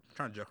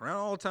to joke around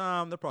all the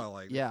time. They're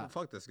probably yeah,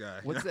 fuck this guy.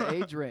 What's the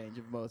age range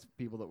of most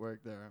people that work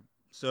there?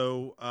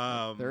 So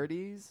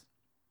 30s,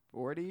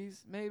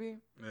 40s, maybe.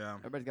 Yeah.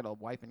 Everybody's got a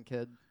wife and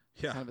kid.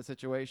 Yeah. kind of a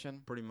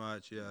situation? Pretty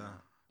much, yeah.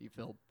 Do you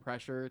feel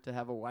pressure to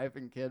have a wife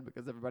and kid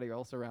because everybody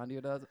else around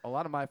you does? A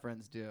lot of my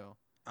friends do.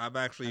 I've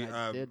actually And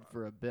I did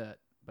for a bit,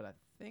 but I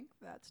think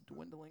that's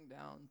dwindling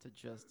down to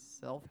just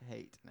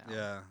self-hate now.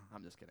 Yeah.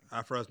 I'm just kidding.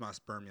 I froze my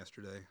sperm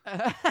yesterday.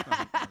 I'm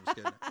just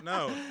kidding.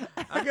 No,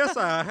 I guess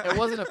It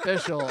wasn't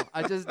official.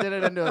 I just did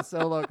it into a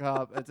solo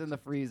cup. It's in the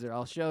freezer.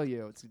 I'll show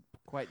you. It's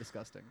quite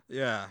disgusting.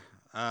 Yeah.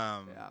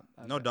 No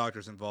Okay.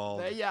 doctors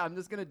involved. But yeah, I'm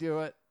just gonna do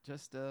it.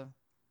 Just Yeah.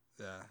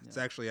 It's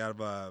actually out of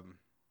a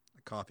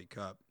coffee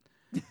cup.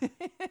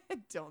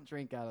 don't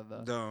drink out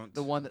of Don't.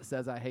 the one that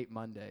says I hate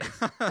Mondays.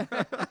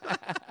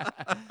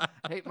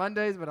 I hate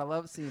Mondays, but I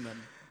love semen.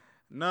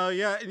 No,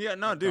 yeah,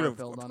 no, dude.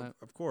 On it.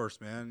 Of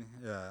course, man.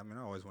 Yeah, I mean,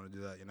 I always want to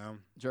do that, you know.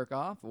 Jerk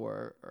off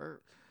or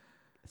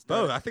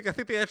both. I think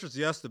the answer is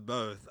yes to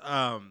both.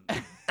 No,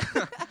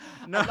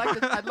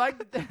 I'd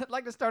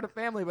like to start a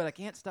family, but I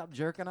can't stop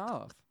jerking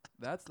off.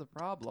 That's the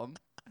problem.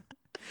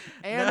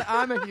 And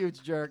I'm a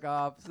huge jerk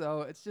off,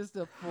 so it's just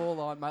a full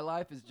on. My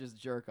life is just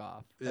jerk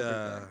off. Yeah.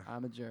 Everything.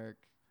 I'm a jerk.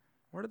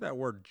 Where did that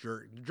word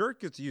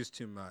jerk gets used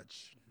too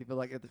much?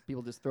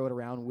 People just throw it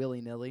around willy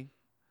nilly.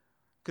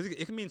 Because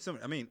it can mean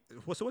something. I mean,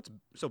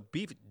 so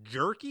beef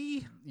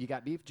jerky? You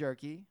got beef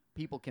jerky.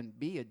 People can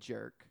be a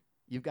jerk.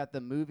 You've got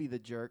the movie The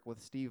Jerk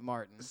with Steve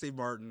Martin.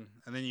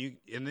 And then you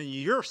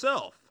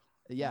yourself.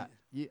 Yeah,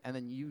 and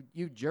then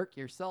you jerk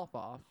yourself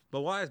off.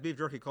 But why is beef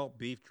jerky called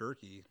beef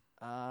jerky?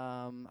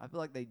 I feel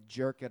like they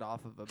jerk it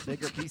off of a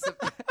bigger piece of.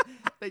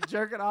 They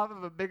jerk it off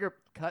of a bigger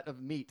cut of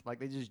meat. Like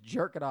they just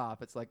jerk it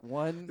off. It's like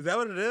one. Is that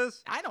what it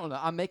is? I don't know.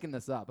 I'm making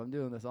this up. I'm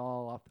doing this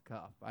all off the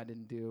cuff. I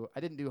didn't do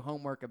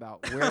homework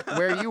about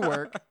where you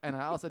work, and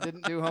I also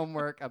didn't do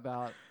homework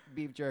about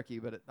beef jerky.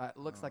 But it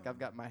looks like I've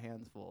got my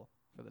hands full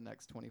for the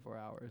next 24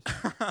 hours.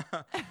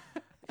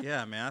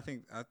 Yeah, man.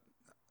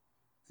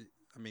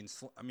 I mean,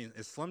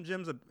 is Slim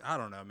Jims I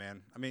don't know,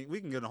 man. I mean, we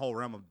can get in a whole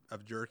realm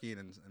of jerky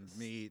and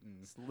meat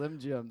and Slim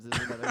Jims is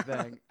another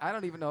thing. I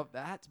don't even know if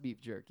that's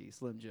beef jerky.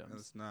 Slim Jims.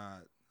 It's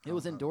not. It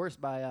was endorsed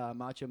by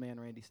Macho Man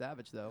Randy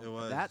Savage, though. It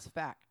was. That's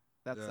fact.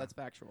 That's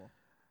factual.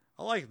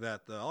 I like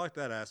that though. I like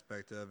that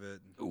aspect of it.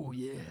 Oh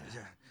yeah.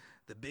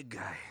 The big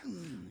guy.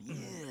 Yeah.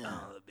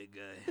 Oh, the big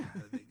guy.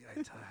 The big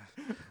guy.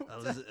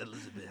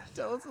 Elizabeth.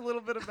 Tell us a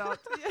little bit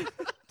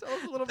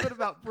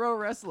about pro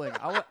wrestling.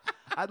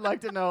 I'd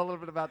like to know a little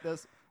bit about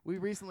this. We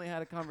recently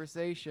had a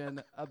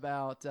conversation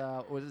about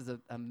what is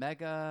a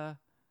mega.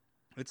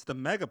 It's the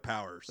Mega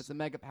Powers. It's the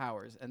Mega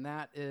Powers, and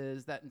that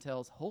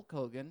entails Hulk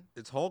Hogan.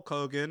 It's Hulk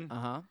Hogan.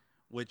 Uh-huh.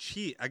 Which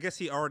I guess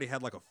he already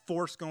had like a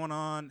force going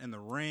on in the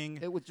ring.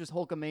 It was just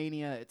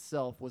Hulkamania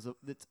itself was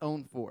its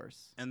own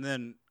force. And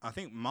then I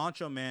think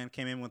Macho Man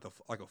came in with a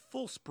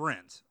full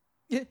sprint.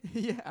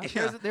 Yeah.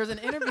 There's an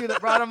interview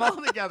that brought them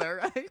all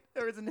together, right?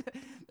 There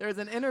was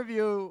an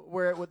interview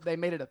where they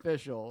made it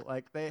official.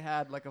 Like they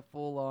had like a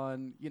full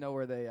on,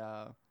 where they.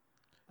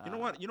 You know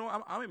what?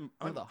 One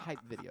of the hype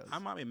videos. I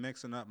might be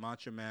mixing up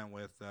Macho Man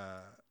with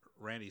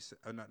Randy.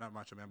 Not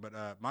Macho Man, but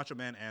Macho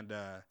Man and.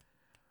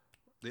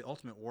 The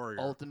Ultimate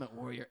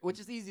Warrior. Which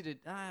is easy to.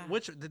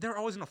 Which they're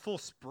always in a full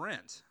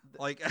sprint,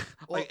 like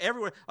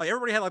everywhere. Like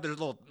everybody had like their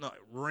little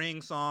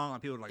ring song,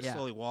 and people would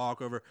slowly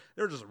walk over.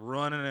 They were just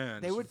running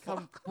in. They would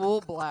come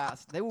full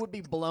blast. They would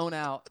be blown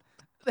out.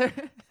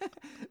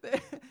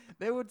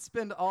 They would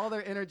spend all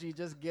their energy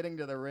just getting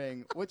to the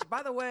ring. Which,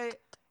 by the way,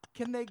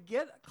 can they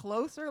get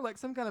closer, like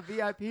some kind of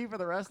VIP for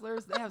the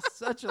wrestlers? They have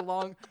such a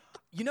long.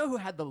 You know who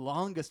had the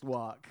longest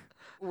walk?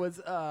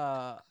 Was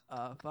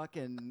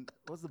fucking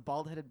what was the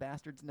bald headed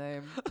bastard's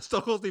name?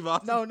 Stone Cold Steve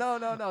Austin. No,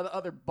 the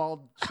other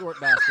bald short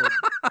bastard.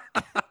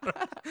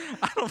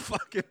 I don't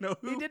fucking know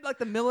who. He did like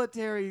the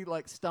military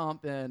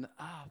stomp in.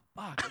 Oh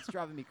fuck, it's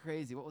driving me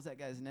crazy. What was that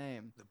guy's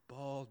name? The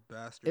bald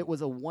bastard. It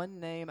was a one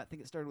name. I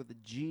think it started with a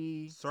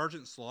G.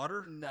 Sergeant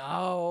Slaughter?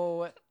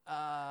 No.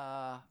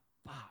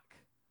 Fuck.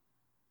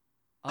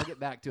 I'll get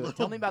back to it.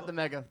 Tell me about the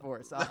Mega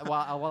Force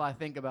while I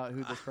think about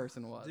who this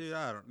person was. Dude,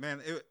 I don't.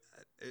 Man,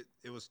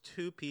 it was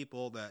two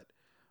people that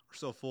were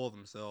so full of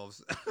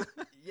themselves.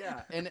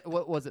 Yeah, and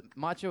what was it?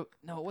 Macho?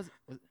 No, it wasn't.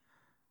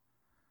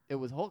 It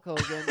was Hulk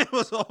Hogan. It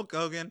was Hulk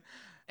Hogan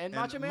and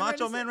Macho Man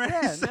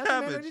Randy Savage.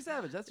 Macho Man Randy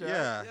Savage. That's right.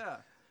 Yeah.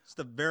 It's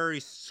the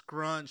very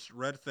scrunched,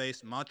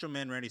 red-faced Macho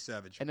Man Randy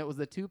Savage. And it was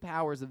the two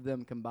powers of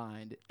them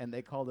combined, and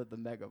they called it the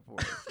Mega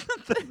Force.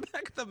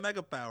 the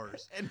Mega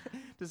Powers. And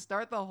to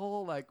start the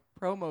whole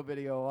promo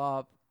video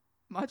off,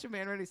 Macho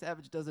Man Randy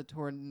Savage does a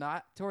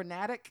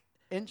tornadic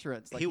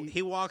entrance.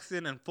 He walks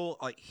in full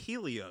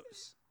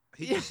Helios.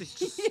 He's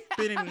just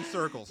spinning in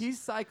circles. He's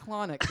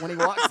cyclonic when he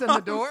walks in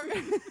the door.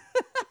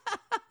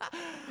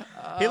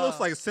 He looks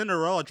like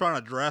Cinderella trying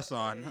to dress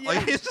on. Yeah.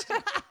 He's just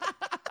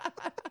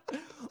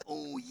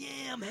oh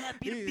yeah, I'm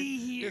happy to be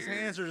here. His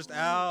hands are just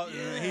out,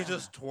 and he's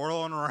just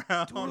twirling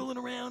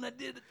around. I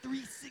did a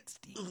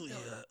 360. Oh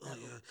yeah.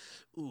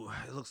 Ooh,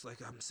 it looks like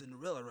I'm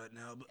Cinderella right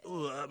now, but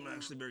I'm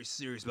actually very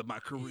serious about my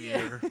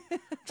career.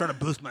 Trying to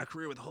boost my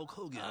career with Hulk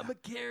Hogan. I'm a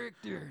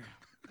character.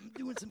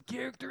 doing some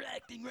character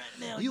acting right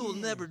now. You will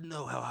never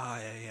know how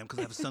high I am because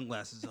I have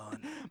sunglasses on.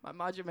 My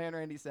Macho Man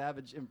Randy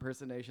Savage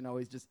impersonation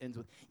always just ends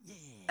with,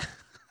 yeah.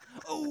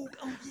 Oh,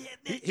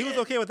 yeah. He was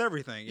okay with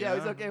everything. Yeah,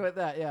 he's okay with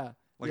that, yeah.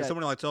 Like if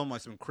somebody told him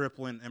like some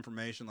crippling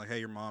information, like, "Hey,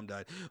 your mom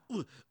died."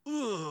 Ooh,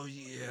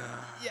 yeah,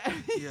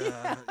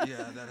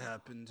 that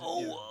happened.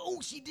 Oh,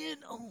 she did.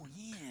 Oh,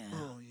 yeah.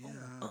 Oh,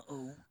 yeah.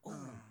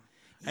 Oh.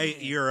 Hey,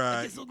 yeah. you're.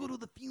 I guess I'll go to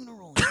the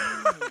funeral.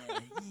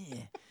 Yeah.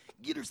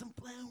 Get her some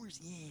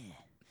flowers.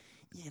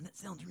 Yeah, that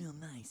sounds real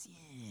nice.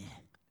 Yeah.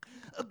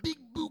 A big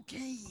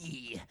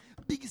bouquet,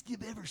 biggest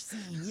you've ever seen.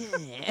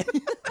 Yeah.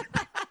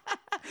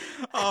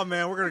 Oh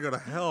man, we're gonna go to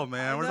hell,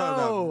 man.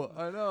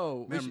 I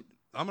know. Man,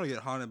 I'm gonna get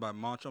haunted by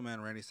Macho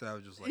Man Randy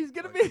Savage. Just like he's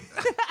gonna be.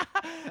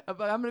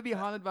 But I'm gonna be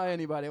haunted by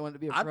anybody. I want to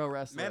be a pro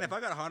wrestler. Man, if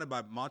I got haunted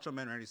by Macho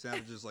Man Randy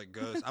Savage's like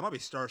ghost, I might be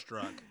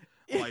starstruck.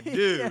 I'm like,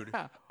 dude,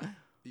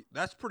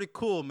 that's pretty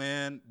cool,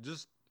 man.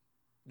 Just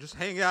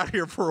hang out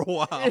here for a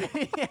while.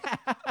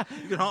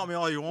 You can haunt me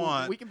all you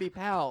want. We can be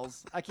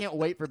pals. I can't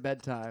wait for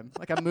bedtime.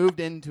 Like I moved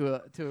into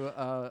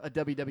a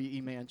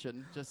WWE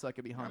mansion just so I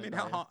could be haunted.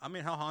 I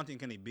mean, how haunting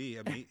can he be?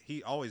 I mean,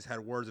 he always had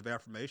words of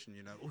affirmation.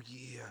 You know, oh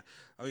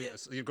yeah.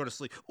 So you go to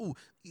sleep. Oh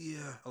yeah.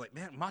 I'm like,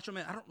 man, Macho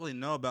Man, I don't really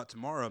know about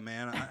tomorrow,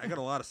 man. I got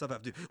a lot of stuff I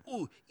have to do.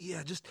 Oh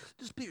yeah, just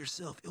be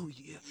yourself. Oh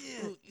yeah.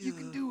 Yeah, you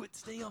can do it.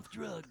 Stay off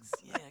drugs.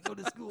 Yeah, go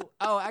to school.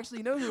 Oh, actually,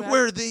 you know who?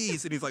 Where are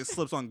these? And he's like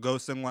slips on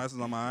ghost sunglasses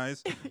on my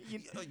eyes.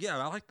 Yeah,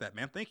 I like that,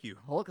 man. Thank you.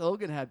 Hulk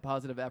Hogan had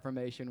positive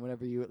affirmation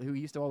who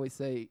used to always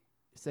say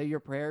your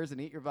prayers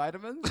and eat your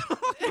vitamins.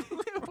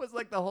 It was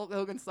like the Hulk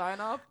Hogan sign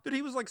off. Dude,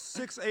 he was like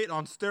 6'8"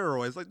 on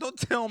steroids. Like, don't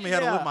tell me how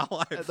to live my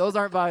life. Those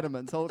aren't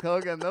vitamins, Hulk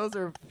Hogan. Those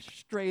are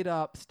straight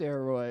up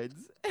steroids.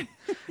 And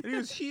he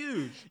was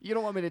huge. You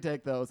don't want me to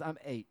take those. I'm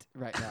 8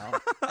 right now.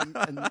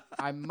 and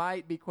I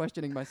might be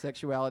questioning my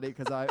sexuality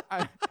because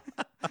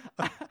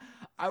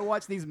I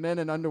watch these men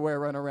in underwear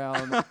run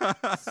around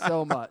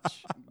so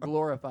much,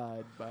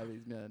 glorified by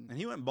these men. And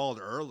he went bald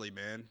early,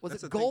 man.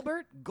 Was it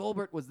Goldberg?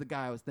 Goldberg was the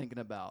guy I was thinking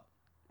about.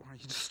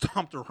 He just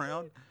stomped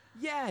around?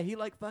 Yeah, he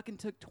like fucking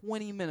took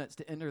 20 minutes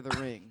to enter the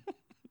ring.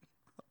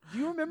 Do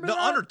you remember that? The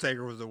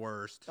Undertaker was the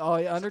worst. Oh,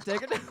 yeah,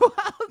 Undertaker?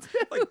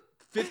 Like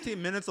 15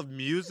 minutes of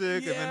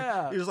music, and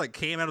then he just like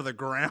came out of the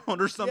ground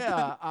or something.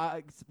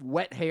 Yeah,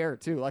 wet hair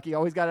too. Like he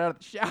always got out of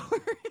the shower.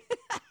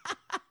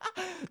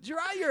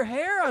 Dry your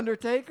hair,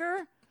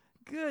 Undertaker.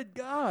 Good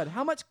God.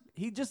 How much?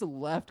 He just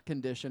left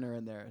conditioner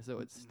in there, so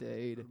it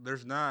stayed.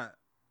 There's not.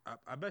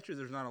 I bet you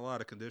there's not a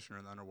lot of conditioner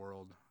in the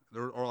underworld.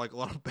 Or like a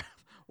lot of bath.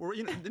 Or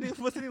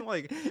wasn't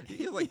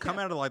he like come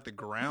out of like the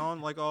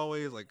ground like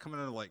always, like coming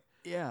out of like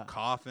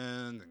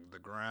coffins and the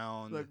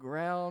ground. The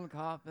ground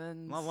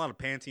coffins. Not a lot of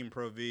Pantene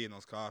Pro V in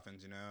those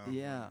coffins, you know.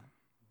 Yeah.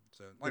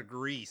 So like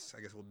grease,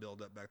 I guess, will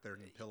build up back there in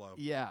the pillow.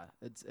 Yeah,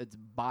 it's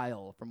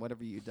bile from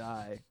whatever you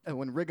die. And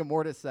when rigor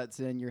mortis sets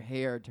in, your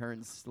hair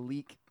turns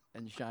sleek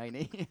and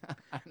shiny.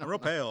 Real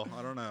pale.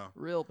 I don't know.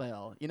 Real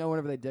pale. You know,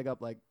 whenever they dig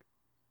up like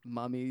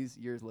mummies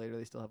years later,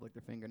 they still have like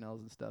their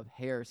fingernails and stuff.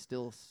 Hair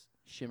still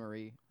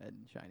shimmery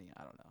and shiny.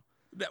 I don't know.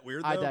 Isn't that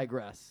weird, though? I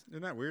digress.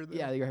 Isn't that weird, though?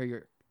 Yeah,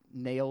 your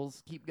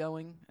nails keep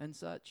going and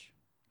such.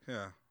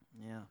 Yeah.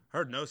 Yeah. I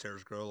heard nose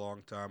hairs grow a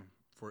long time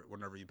for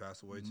whenever you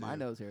pass away, too. My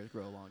nose hairs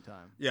grow a long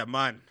time. Yeah,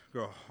 mine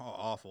grow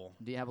awful.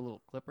 Do you have a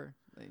little clipper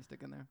that you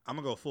stick in there? I'm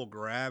going to go full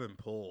grab and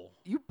pull.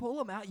 You pull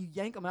them out? You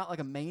yank them out like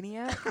a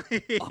maniac?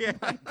 Yeah. Oh,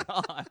 my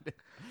God.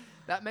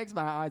 That makes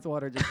my eyes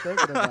water just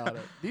thinking about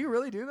it. Do you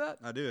really do that?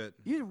 I do it.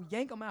 You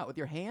yank them out with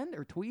your hand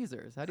or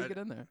tweezers? How do you get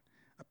in there?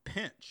 A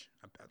pinch.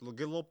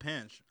 Get a little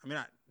pinch. I mean,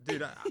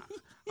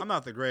 I'm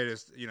not the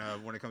greatest, you know,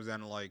 when it comes down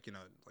to like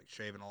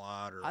shaving a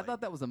lot. Or I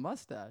thought that was a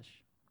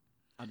mustache.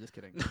 I'm just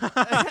kidding.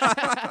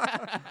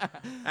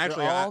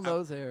 Actually, all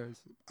nose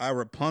hairs. I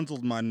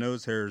Rapunzeled my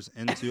nose hairs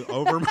into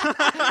over.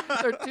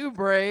 They're 2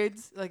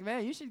 braids. Like,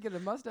 man, you should get a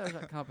mustache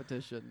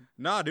competition.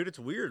 Nah, dude, it's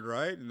weird,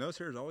 right? And nose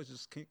hairs always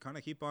just kind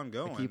of keep on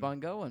going. They keep on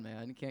going,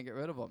 man. You can't get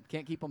rid of them.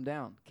 Can't keep them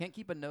down. Can't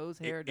keep a nose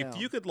hair down. If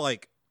you could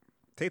like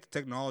take the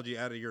technology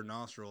out of your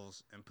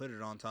nostrils and put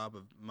it on top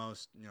of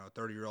most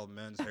 30-year-old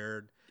men's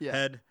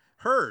head.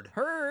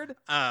 Heard.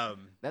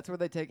 That's where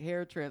they take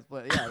hair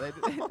transplant. Yeah, they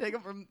take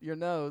them from your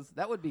nose.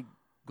 That would be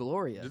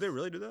glorious. Do they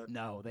really do that?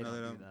 No, they don't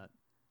do that.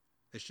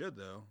 They should,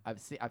 though.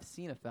 I've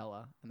seen a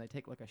fella, and they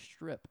take like a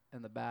strip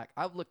in the back.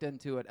 I've looked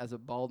into it as a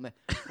bald man.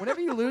 Whenever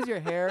you lose your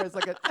hair, it's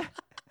like an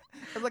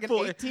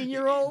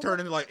 18-year-old. Turn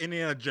into like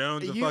Indiana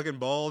Jones, fucking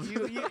bald.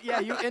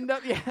 You end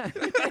up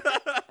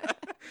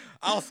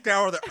I'll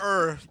scour the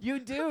earth. You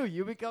do.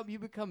 You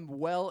become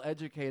well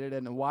educated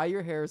in why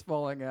your hair is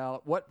falling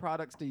out, what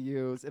products to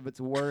use, if it's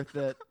worth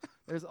it.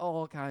 There's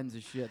all kinds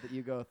of shit that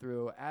you go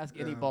through. Ask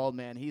any bald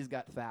man; he's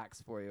got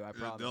facts for you. I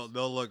promise.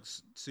 They'll look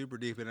super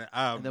deep in it.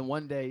 And then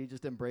one day you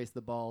just embrace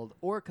the bald,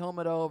 or comb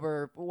it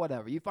over,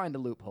 whatever. You find a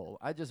loophole.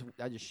 I just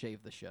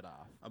shave the shit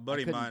off. A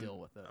buddy of mine. Deal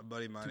with it. A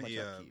buddy of mine.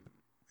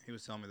 He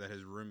was telling me that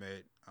his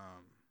roommate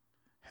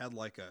had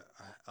like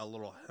a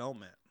little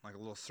helmet, like a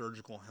little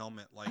surgical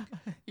helmet, like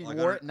you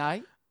wore it at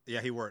night.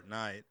 Yeah, he wore it at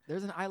night.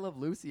 There's an I Love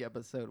Lucy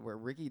episode where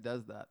Ricky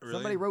does that. Really?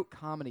 Somebody wrote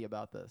comedy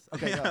about this.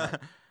 Okay, go ahead.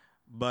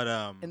 But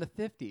In the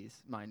 50s,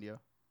 mind you.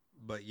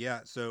 But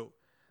yeah, so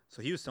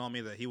he was telling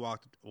me that he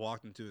walked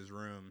into his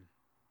room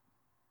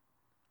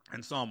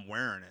and saw him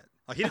wearing it.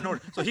 Like he didn't know.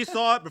 So he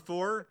saw it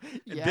before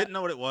and didn't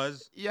know what it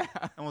was. Yeah.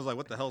 And was like,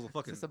 "What the hell's a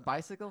fucking?" Is this a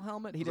bicycle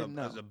helmet? He didn't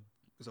know.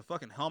 It's a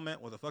fucking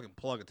helmet with a fucking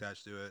plug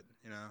attached to it.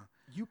 You know.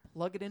 You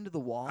plug it into the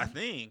wall? I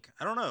think.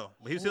 I don't know.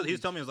 But he was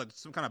telling me it was like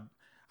some kind of.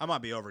 I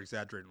might be over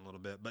exaggerating a little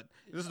bit, but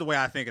this is the way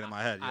I think it in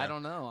my head. I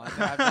don't know. I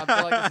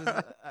feel like this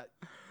is.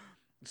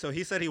 So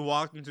he said he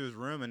walked into his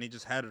room and he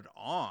just had it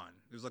on.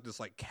 It was like this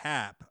like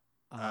cap.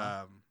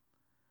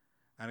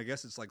 And I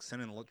guess it's like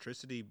sending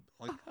electricity,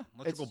 like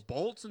electrical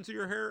bolts into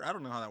your hair. I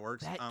don't know how that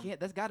works.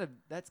 That's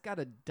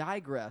gotta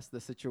digress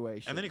the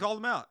situation. And then he called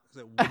him out. He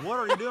said, "What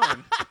are you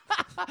doing?"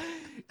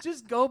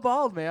 Just go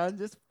bald, man.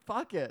 Just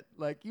fuck it.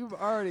 Like you've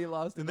already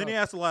lost. And then he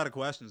asked a lot of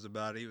questions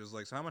about it. He was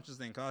like, "So how much does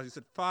this thing cost?" He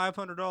said,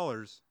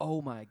 $500.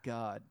 Oh my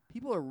God,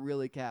 people are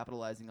really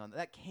capitalizing on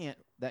that.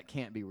 That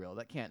can't be real.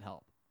 That can't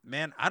help.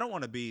 Man, I don't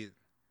want to be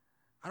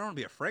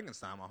a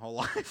Frankenstein my whole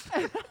life.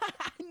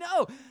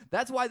 No,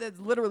 that's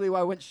literally why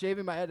I went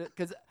shaving my head.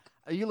 Because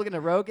you looking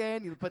at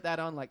Rogaine, you put that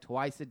on like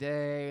twice a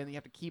day, and you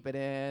have to keep it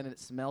in, and it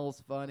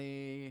smells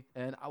funny.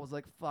 And I was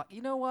like, fuck,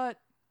 you know what?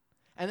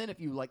 And then if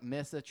you like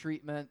miss a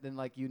treatment, then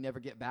like you never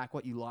get back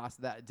what you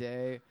lost that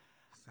day.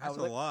 That's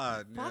a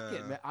lot. Fuck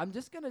it, man. I'm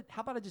just gonna.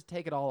 How about I just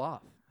take it all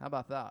off? How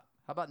about that?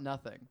 How about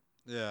nothing?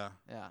 Yeah.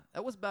 Yeah,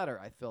 that was better.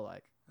 I feel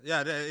like.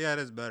 Yeah, it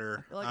is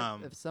better. I feel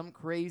like if some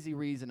crazy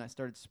reason I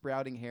started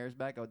sprouting hairs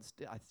back, I'm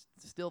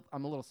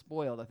a little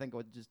spoiled. I think I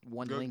would just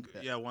link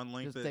it. Yeah, one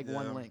link. Just take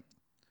one link.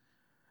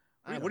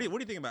 What do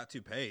you think about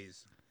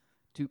toupees?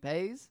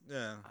 Toupees?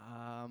 Yeah.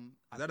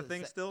 Is that a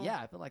thing still? Yeah,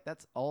 I feel like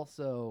that's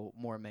also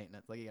more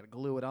maintenance. Like you got to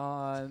glue it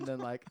on, then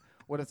like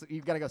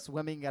you've got to go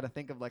swimming. You got to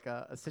think of like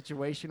a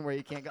situation where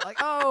you can't go like,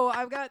 oh,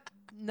 I've got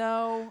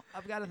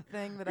a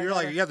thing that You're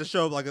like you have to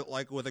show up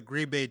like with a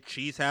Green Bay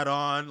cheese hat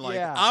on. Like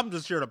I'm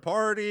just here to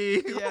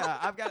party. Yeah,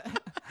 I've got.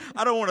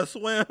 I don't want to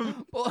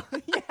swim. Well,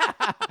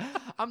 yeah,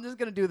 I'm just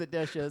gonna do the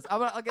dishes.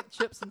 I'll get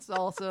chips and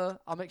salsa.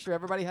 I'll make sure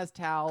everybody has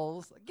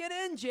towels. Get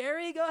in,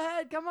 Jerry. Go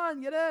ahead. Come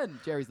on, get in.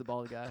 Jerry's the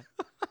bald guy.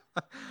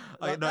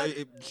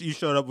 You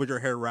showed up with your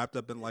hair wrapped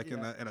up in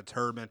in a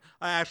turban.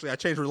 I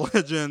changed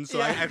religion,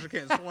 so I actually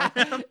can't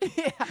swim.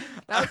 Yeah,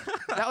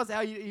 that was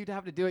how you'd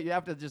have to do it. You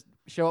have to just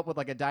show up with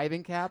like a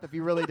diving cap if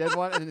you really did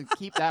one, and then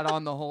keep that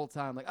on the whole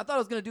time. Like I thought I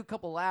was gonna do a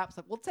couple laps.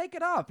 Like, well, take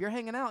it off. You're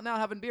hanging out now,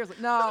 having beers.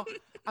 Like, no,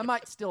 I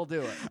might still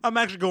do it. I'm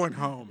actually going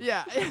home.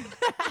 Yeah,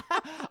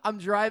 I'm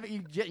driving. You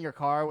get in your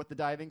car with the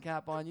diving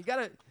cap on.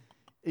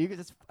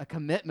 It's a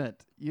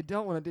commitment. You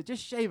don't want to do.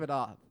 Just shave it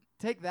off.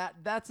 Take that.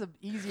 That's an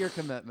easier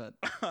commitment.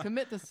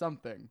 Commit to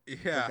something.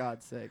 Yeah. For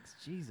God's sakes.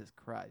 Jesus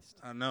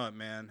Christ. I know it,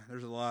 man.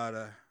 There's a lot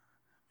of.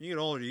 You get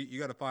older, you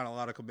got to find a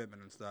lot of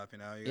commitment and stuff. You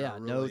know.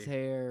 Nose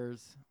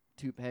hairs,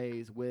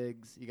 toupees,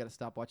 wigs. You got to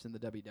stop watching the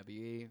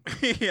WWE.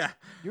 Yeah.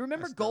 You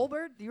remember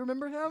Goldberg? Do you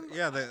remember him?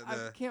 Yeah.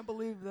 I can't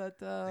believe that.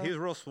 He was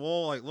real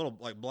swole, like little,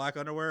 like black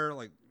underwear,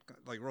 like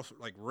real,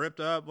 like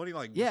ripped up. What do you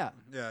like? Yeah.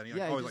 Yeah. And he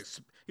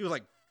was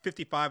like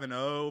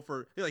 55-0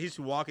 for. He used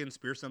to walk in,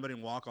 spear somebody,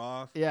 and walk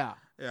off. Yeah.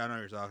 Yeah, I know what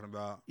you're talking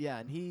about. Yeah,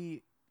 and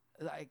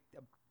I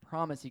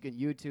promise you can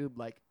YouTube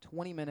like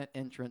 20-minute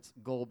entrance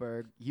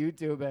Goldberg,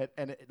 YouTube it,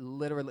 and it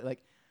literally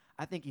like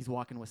I think he's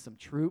walking with some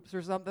troops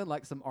or something,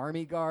 like some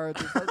army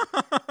guards.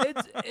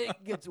 It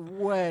gets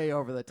way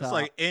over the top. It's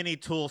like any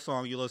Tool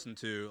song you listen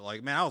to.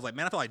 Like, man, I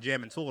feel like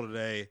jamming Tool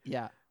today.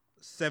 Yeah.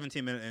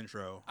 17-minute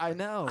intro. I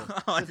know.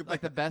 like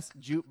the best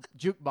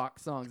jukebox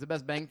songs, the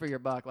best bang for your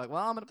buck. Like,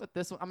 well, I'm gonna put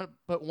this one. I'm gonna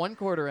put one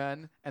quarter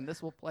in, and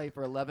this will play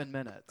for 11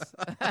 minutes.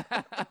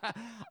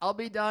 I'll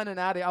be done and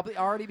out of here.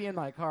 I'll already be in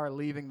my car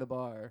leaving the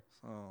bar.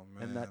 Oh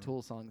man! And that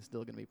Tool song is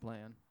still gonna be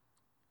playing.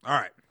 All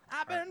right.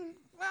 I've been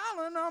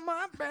falling on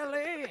my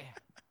belly.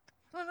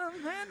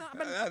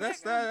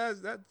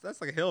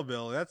 That's like a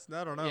hillbilly. I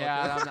don't know.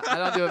 Yeah, I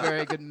don't do a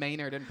very good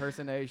Maynard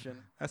impersonation.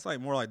 That's like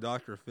more like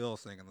Dr. Phil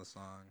singing the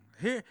song.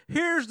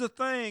 Here's the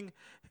thing.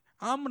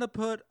 I'm gonna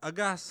put a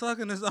guy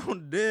sucking his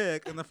own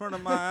dick in the front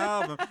of my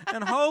album,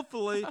 and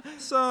hopefully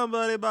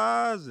somebody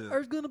buys it.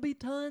 There's gonna be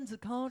tons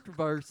of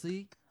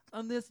controversy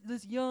on this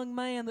young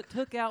man that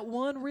took out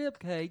one rib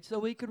cage so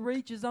he could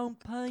reach his own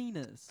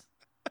penis.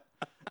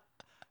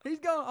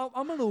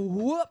 I'm gonna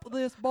whoop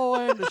this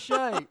boy into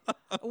shape.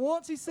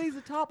 Once he sees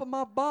the top of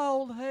my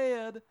bald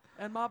head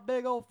and my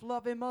big old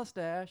fluffy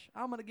mustache,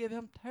 I'm gonna give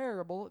him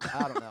terrible.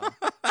 I don't know.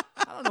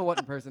 I don't know what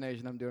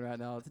impersonation I'm doing right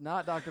now. It's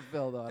not Dr.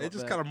 Phil though. It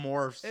just kind of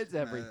morphs. It's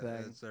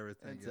everything. It's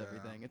everything. It's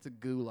everything. It's a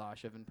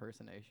goulash of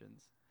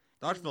impersonations.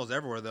 Dr. Phil's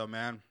everywhere though,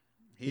 man.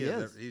 He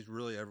is. He's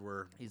really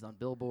everywhere. He's on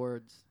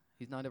billboards.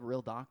 He's not a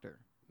real doctor.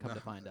 Come to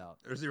find out.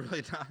 Is he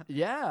really not?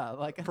 Yeah,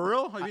 like for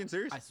real? Are you being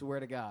serious? I swear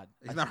to God,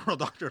 he's not a real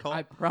doctor at all.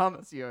 I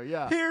promise you.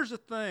 Yeah. Here's the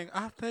thing: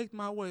 I faked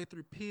my way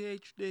through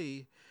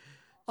PhD,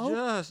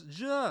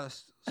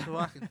 just so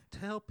I can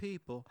tell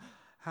people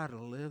how to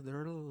live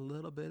their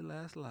little bit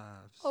less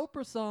lives.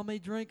 Oprah saw me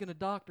drinking a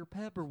Dr.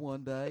 Pepper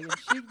one day, and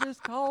she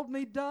just called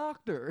me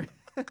doctor.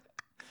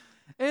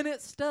 And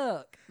it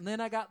stuck. And then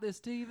I got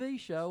this TV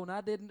show, and I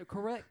didn't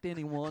correct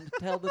anyone to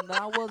tell them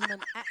that I wasn't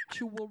an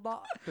actual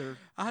doctor.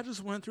 I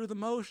just went through the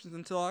motions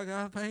until I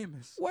got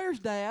famous.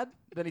 Where's Dad?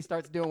 Then he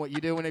starts doing what you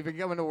do when you're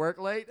coming to work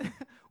late.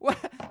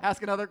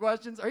 Asking other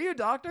questions. Are you a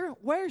doctor?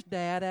 Where's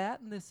Dad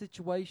at in this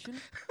situation?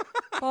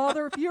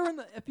 Father, if you're in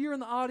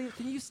the audience,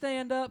 can you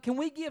stand up? Can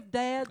we give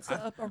Dad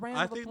a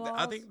round of applause?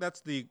 I think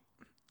that's the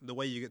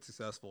way you get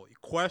successful. You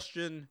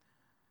question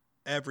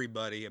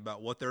everybody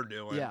about what they're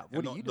doing. Yeah,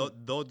 what are you doing?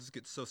 They'll just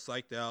get so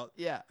psyched out.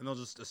 Yeah, and they'll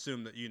just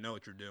assume that you know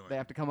what you're doing. They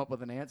have to come up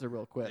with an answer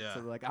real quick. Yeah.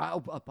 So they're like, I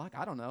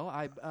don't know.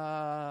 I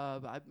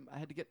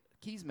had to get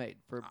keys made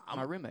for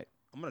my roommate.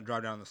 I'm gonna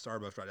drive down to the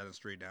Starbucks right down the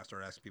street now and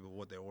start asking people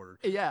what they ordered.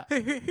 Yeah.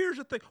 Hey, here's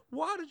the thing.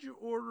 Why did you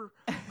order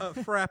a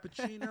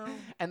Frappuccino?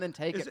 And then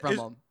take it from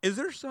them. Is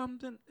there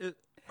something? Is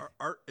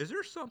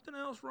there something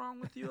else wrong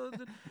with you? Other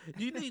than,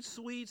 do you need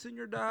sweets in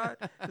your diet?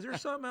 Is there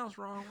something else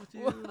wrong with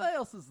you? What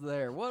else is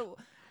there? What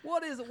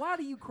is it? Why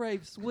do you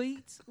crave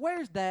sweets?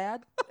 Where's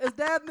Dad? Is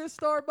Dad in this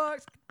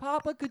Starbucks?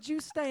 Papa, could you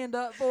stand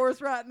up for us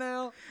right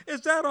now?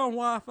 Is that on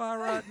Wi-Fi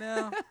right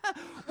now?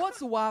 What's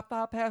the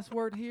Wi-Fi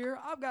password here?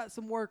 I've got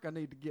some work I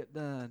need to get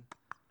done.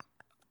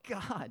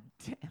 God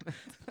damn it.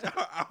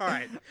 All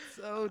right.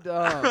 So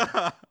dumb.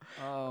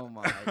 Oh,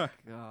 my God.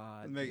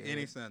 Doesn't make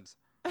any sense.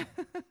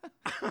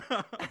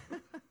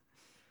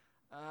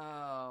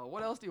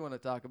 What else do you want to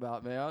talk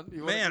about, man?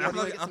 You Man, want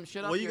to get some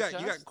shit off your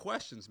chest? You got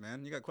questions,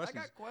 man. You got questions.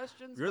 I got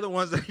questions. You're the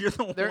ones that you're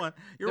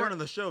running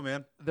the show,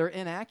 man. They're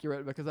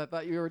inaccurate because I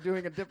thought you were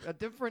doing a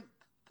different,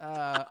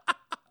 a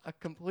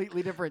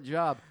completely different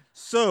job.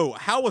 So,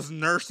 how was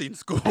nursing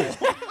school?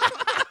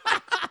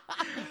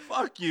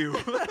 Fuck you.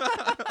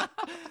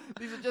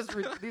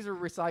 These are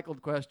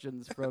recycled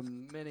questions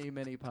from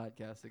many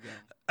podcasts ago.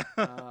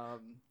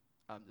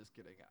 I'm just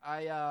kidding.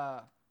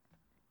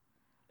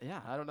 Yeah,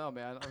 I don't know,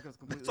 man. I was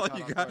completely That's all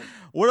you got.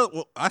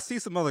 What? I see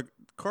some other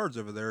cards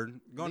over there.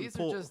 These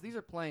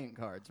are playing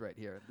cards right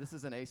here. This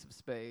is an ace of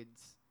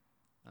spades.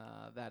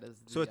 That is.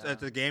 So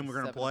it's a game we're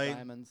gonna play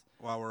diamonds.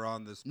 while we're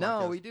on this podcast.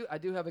 No, we do. I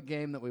do have a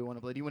game that we want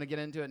to play. Do you want to get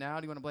into it now?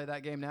 Do you want to play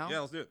that game now?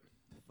 Yeah, let's do it.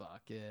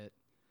 Fuck it.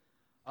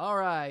 All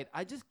right.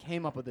 I just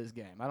came up with this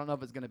game. I don't know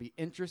if it's gonna be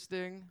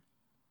interesting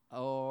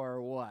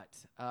or what.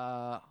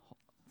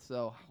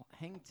 So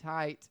hang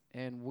tight,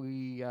 and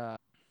we.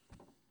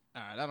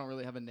 All right, I don't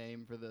really have a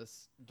name for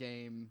this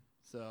game,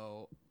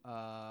 so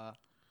I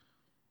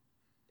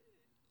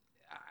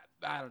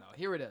don't know.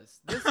 Here it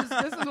is. This is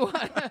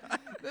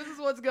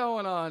what's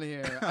going on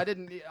here. I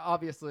didn't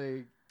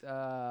obviously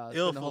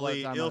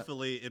illfully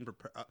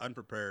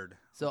unprepared.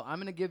 So I'm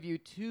gonna give you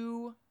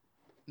two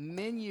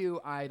menu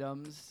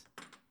items,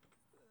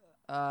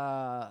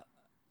 and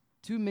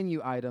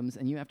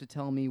you have to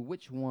tell me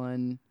which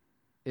one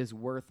is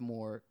worth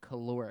more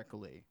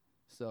calorically.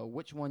 So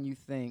which one you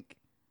think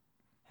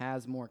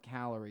has more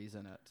calories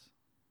in it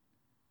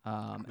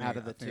out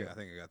of the two. I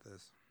think I got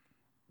this.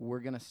 We're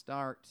going to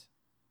start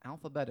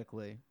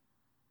alphabetically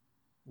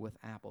with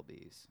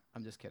Applebee's.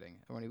 I'm just kidding.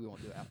 We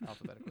won't do it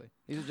alphabetically.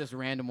 These are just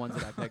random ones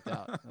that I picked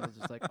out. I was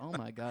just like, oh,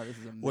 my God, this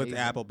is amazing. With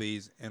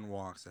Applebee's and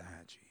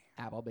Waxahachie.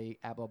 Applebee.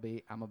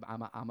 I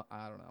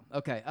don't know.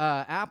 Okay,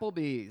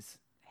 Applebee's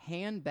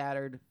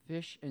hand-battered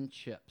fish and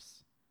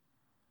chips.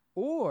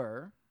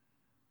 Or...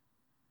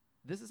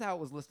 this is how it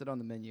was listed on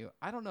the menu.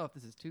 I don't know if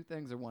this is two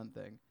things or one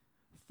thing.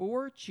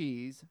 4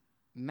 cheese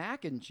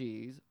mac and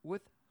cheese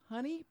with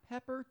honey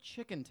pepper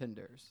chicken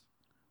tenders.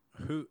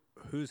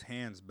 Whose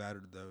hands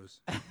battered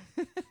those?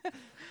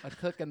 A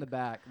cook in the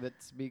back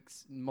that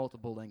speaks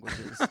multiple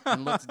languages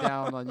and looks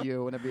down on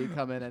you whenever you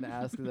come in and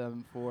ask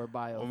them for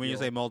biofuel. When you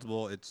say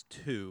multiple, it's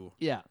 2.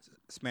 Yeah.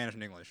 Spanish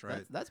and English,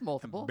 right? That's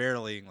multiple. And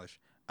barely English.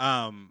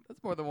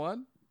 That's more than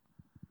one.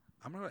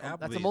 I'm gonna go Applebee's.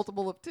 That's a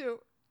multiple of 2.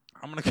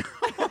 I'm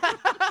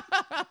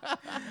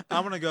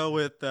gonna go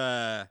with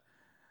the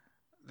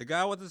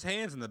guy with his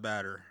hands in the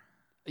batter.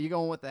 Are you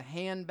going with the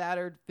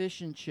hand-battered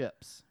fish and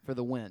chips for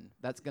the win?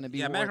 That's going to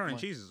be macaroni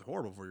and cheese is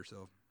horrible for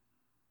yourself.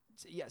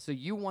 So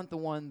you want the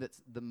one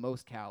that's the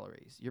most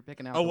calories. You're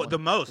picking out the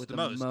most.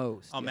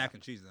 Oh, yeah. Mac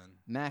and cheese then.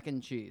 Mac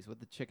and cheese with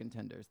the chicken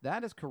tenders.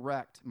 That is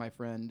correct, my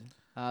friend.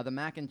 The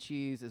mac and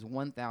cheese is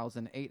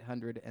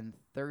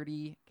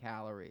 1,830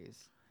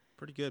 calories.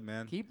 Pretty good,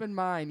 man. Keep in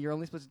mind, you're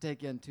only supposed to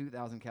take in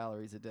 2,000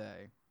 calories a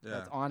day. Yeah.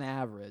 That's on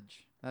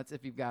average. That's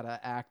if you've got an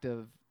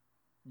active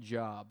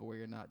job where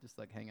you're not just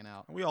like hanging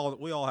out. We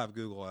all have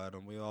Google,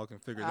 Adam. We all can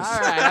figure this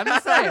out. out. All right,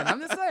 I'm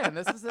just saying.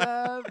 This is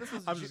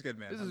I'm just kidding,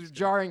 man. This is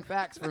jarring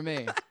facts for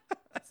me.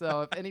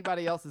 So if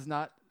anybody else is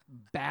not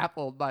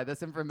baffled by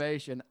this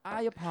information,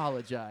 I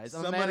apologize.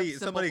 I'm a man of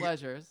simple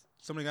pleasures.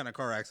 Somebody got in a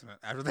car accident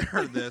after they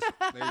heard this.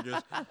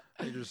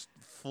 they just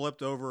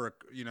flipped over,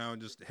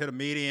 and just hit a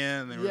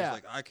median. And they were just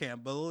like, I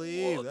can't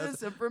believe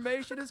this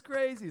information is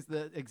crazy. He's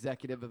the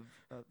executive of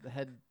the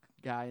head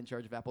guy in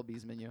charge of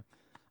Applebee's menu.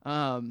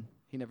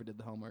 He never did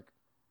the homework,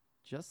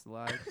 just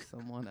like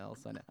someone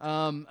else I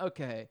know.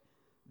 Okay,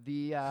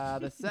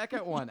 The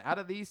second one, out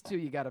of these two,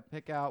 you got to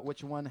pick out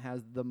which one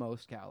has the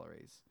most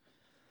calories.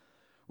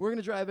 We're going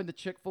to drive into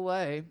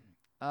Chick-fil-A.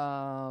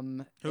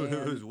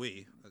 Who's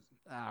we?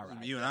 All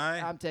right. You and I?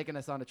 I'm taking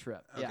us on a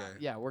trip. Okay.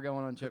 Yeah, we're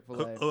going on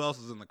Chick-fil-A. Who else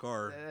is in the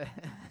car?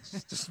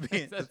 It's just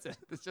me. That's it.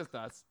 It's just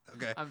us.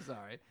 Okay. I'm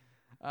sorry.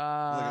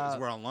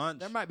 We're on lunch.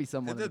 There might be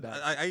someone in the back.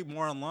 I eat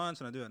more on lunch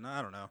than I do at night.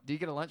 I don't know. Do you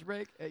get a lunch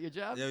break at your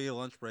job? Yeah, we get a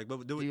lunch break.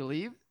 But Do you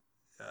leave?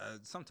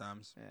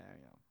 Sometimes. Yeah, there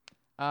you go.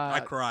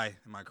 I cry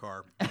in my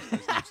car.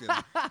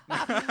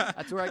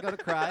 That's where I go to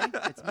cry.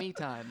 It's me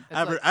time.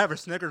 I have a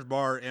Snickers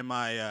bar in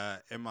my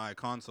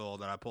console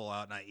that I pull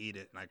out and I eat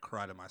it and I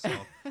cry to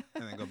myself and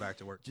then go back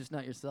to work. Just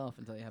not yourself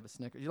until you have a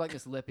Snickers. You're like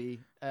Miss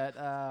Lippy at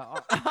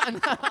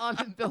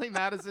on Billy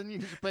Madison.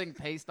 You're just putting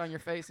paste on your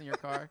face in your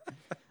car.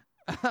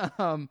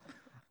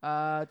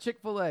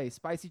 Chick-fil-A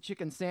spicy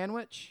chicken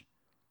sandwich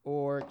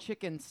or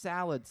chicken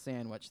salad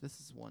sandwich.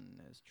 This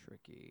one is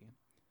tricky.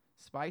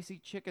 Spicy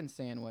chicken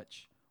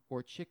sandwich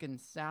or chicken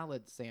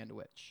salad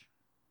sandwich.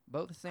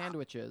 Both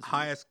sandwiches.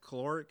 Highest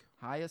caloric?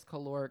 Highest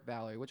caloric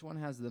value. Which one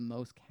has the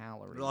most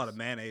calories? There's a lot of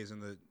mayonnaise in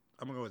the...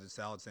 I'm going to go with the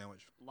salad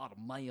sandwich. A lot of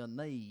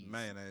mayonnaise.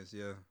 Mayonnaise,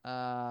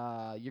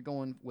 yeah. You're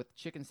going with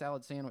chicken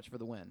salad sandwich for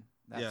the win.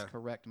 That's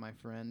correct, my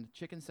friend.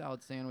 Chicken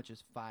salad sandwich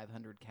is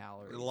 500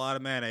 calories. A lot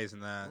of mayonnaise in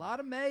that. A lot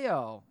of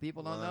mayo.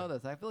 People don't know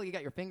this. I feel like you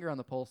got your finger on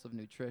the pulse of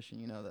nutrition.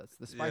 You know this.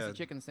 The spicy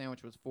chicken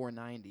sandwich was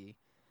 490.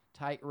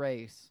 Tight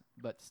race,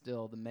 but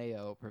still the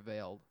mayo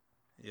prevailed.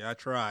 Yeah, I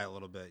try a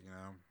little bit, you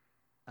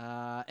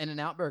know.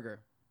 In-N-Out Burger.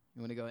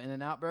 You want to go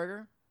In-N-Out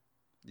Burger?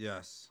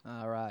 Yes.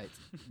 All right.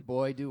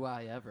 Boy, do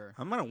I ever.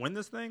 I'm going to win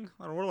this thing?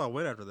 What do I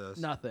win after this?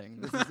 Nothing.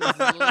 This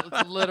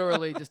is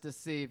literally just to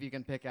see if you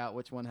can pick out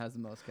which one has the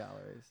most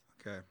calories.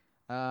 Okay.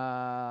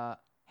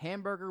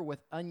 Hamburger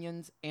with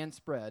onions and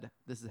spread.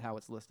 This is how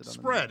it's listed on the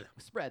Spread.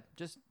 Spread.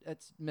 Just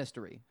it's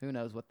mystery. Who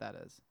knows what that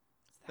is?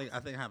 I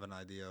think I have an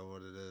idea of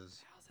what it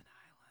is.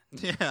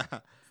 Thousand Island. Yeah.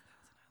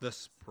 The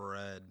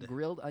spread.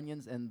 Grilled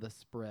onions and the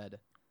spread.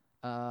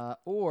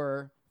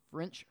 Or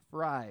French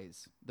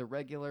fries. The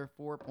regular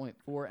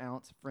 4.4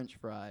 ounce French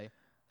fry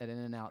at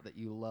In-N-Out that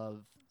you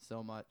love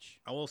so much.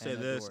 I will say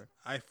this.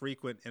 I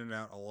frequent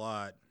In-N-Out a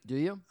lot. Do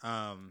you?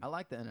 I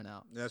like the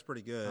In-N-Out. That's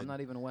pretty good. I'm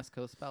not even a West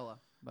Coast fella,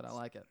 but I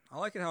like it. I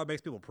like it how it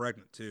makes people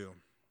pregnant, too.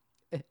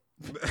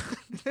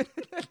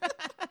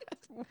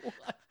 What?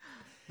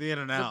 The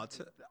In-N-Out.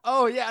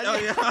 Oh, yeah. Oh,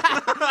 yeah.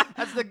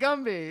 That's the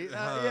Gumby.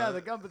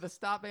 The Gumby, the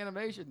stop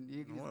animation.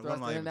 You can What thrust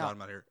am I even In-N-Out.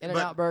 talking about here?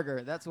 In-N-Out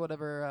Burger. That's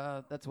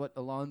whatever. That's what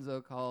Alonzo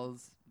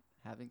calls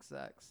having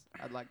sex.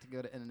 I'd like to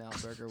go to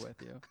In-N-Out Burger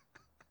with you.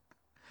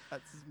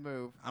 That's his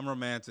move. I'm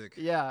romantic.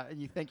 Yeah,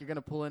 and you think you're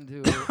gonna pull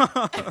into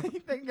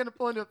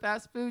a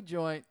fast food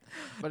joint,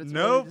 but it's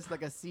really just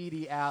like a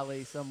seedy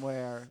alley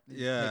somewhere. He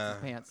takes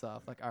his pants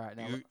off. Like, all right,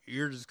 now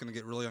you're just gonna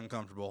get really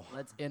uncomfortable.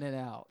 let's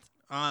In-N-Out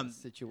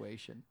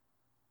situation.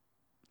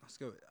 Let's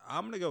go.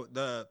 I'm gonna go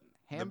the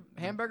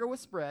hamburger with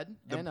spread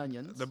and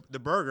onions. The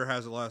burger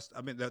has less.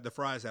 I mean, the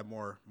fries have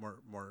more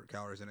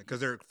calories in it because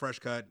they're fresh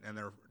cut and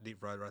they're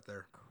deep fried right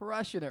there.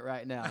 Crushing it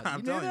right now.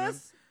 I'm you telling knew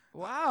this?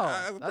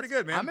 Wow, pretty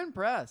good, man. I'm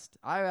impressed.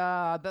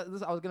 I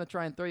was gonna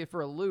try and throw you for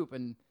a loop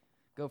and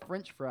go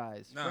French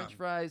fries. No. French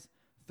fries,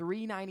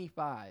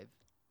 $3.95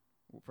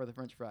 for the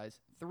French fries.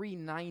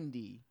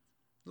 $3.90.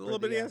 A little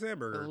bitty ass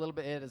hamburger. A little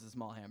bit. It is a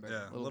small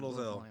hamburger. Yeah, little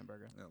small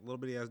hamburger. Yeah, little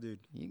bitty ass dude.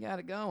 You got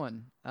it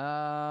going.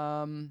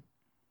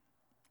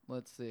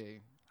 Let's see.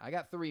 I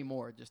got 3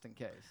 more just in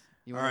case.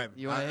 You want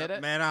to hit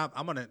it? Man,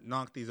 I'm going to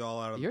knock these all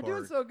out of the park. You're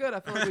doing so good. I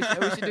feel like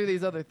we should do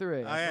these other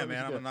 3. I am,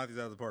 man. I'm going to knock these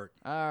out of the park.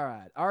 All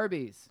right.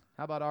 Arby's.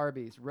 How about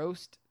Arby's?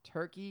 Roast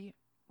turkey,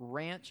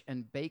 ranch,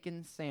 and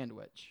bacon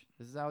sandwich.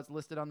 This is how it's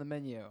listed on the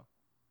menu.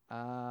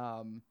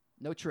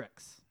 No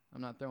tricks.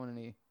 I'm not throwing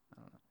any.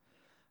 I don't know.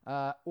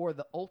 Or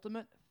the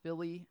ultimate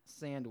Philly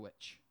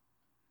sandwich.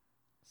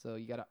 So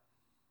you got a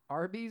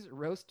Arby's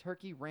roast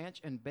turkey,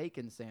 ranch, and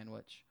bacon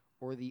sandwich.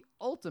 Or the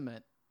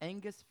ultimate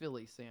Angus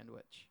Philly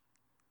sandwich.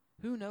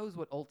 Who knows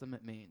what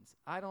ultimate means?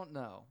 I don't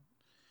know.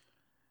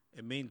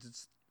 It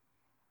means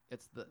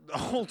it's the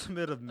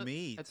ultimate of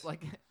meat. It's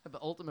like the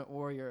ultimate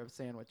warrior of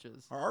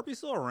sandwiches. Are Arby's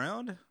still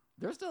around?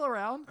 They're still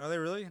around. Are they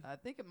really? I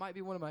think it might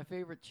be one of my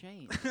favorite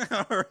chains.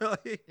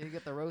 Really? You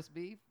get the roast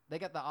beef. They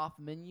got the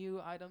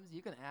off-menu items.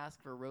 You can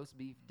ask for roast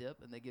beef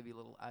dip, and they give you a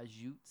little au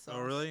jus sauce.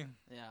 Oh, really?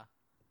 Yeah.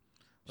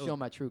 Show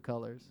my true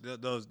colors.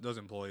 Those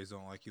employees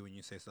don't like you when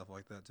you say stuff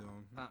like that to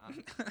them.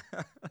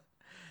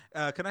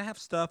 Can I have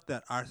stuff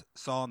that I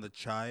saw on the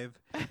chive?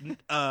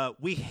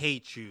 We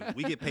hate you.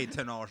 We get paid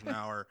 $10 an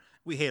hour.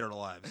 We hate our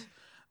lives.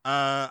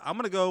 I'm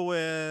going to go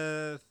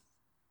with...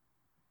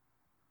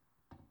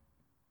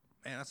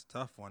 Man, that's a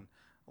tough one.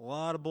 A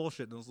lot of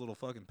bullshit in those little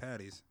fucking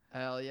patties.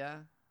 Hell yeah.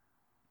 I'm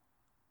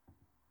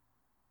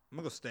going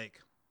to go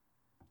steak.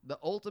 The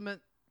ultimate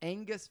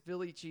Angus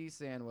Philly cheese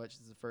sandwich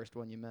is the first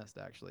one you missed,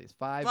 actually. It's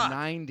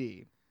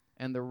 $5.90.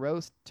 And the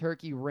roast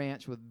turkey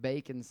ranch with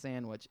bacon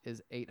sandwich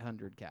is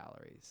 800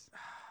 calories.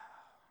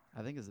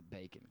 I think it's a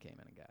bacon came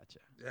in and got you.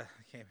 Yeah,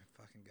 it came and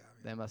fucking got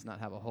me. They must not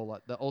have a whole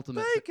lot. The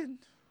ultimate bacon.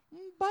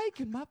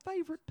 Bacon, my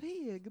favorite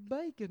pig.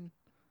 Bacon.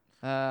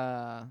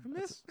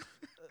 Miss.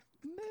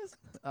 Miss.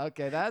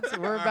 Okay,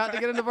 we're about to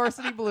get into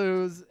Varsity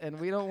Blues, and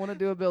we don't want to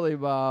do a Billy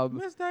Bob.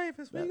 Miss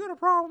Davis, you got a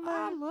problem, man?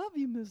 I love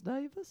you, Miss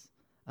Davis.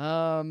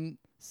 Cinnabon.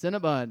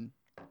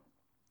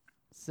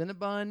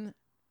 Cinnabon,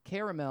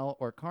 caramel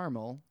or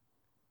caramel,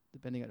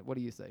 depending on what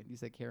do you say? Do you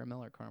say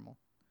caramel or caramel?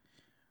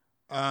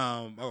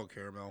 Oh,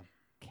 caramel.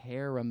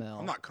 Caramel.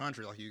 I'm not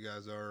country like you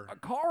guys are.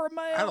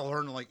 Caramel. I had to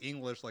learn like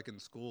English like in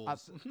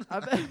schools. I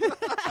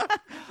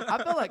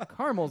feel like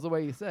caramel's the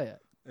way you say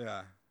it.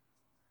 Yeah.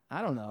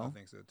 I don't know. I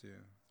think so too.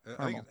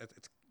 I think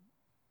it's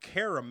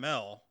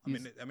caramel. I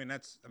mean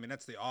that's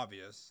the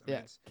obvious.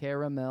 It's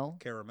caramel.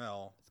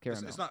 Caramel. It's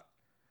caramel. It's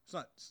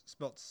not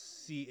spelled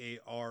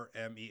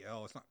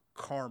Carmel. It's not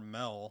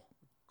Carmel.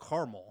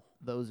 Caramel.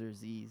 Those are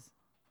Z's.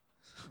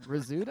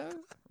 Rizzuto?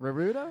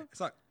 Raruto? It's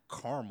not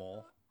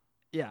caramel.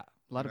 Yeah.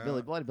 A lot of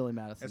Billy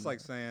Madison. It's like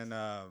saying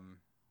how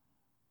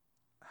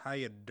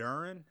you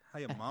durin'? How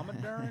you mama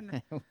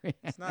durin'?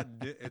 It's not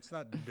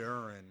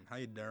durin'. How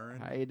you durin'?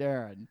 How you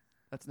durin'?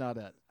 That's not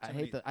it. I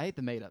hate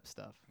the made up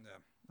stuff. Yeah.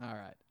 All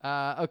right.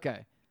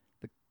 Okay.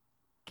 The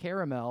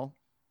caramel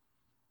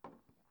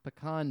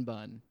pecan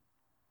bun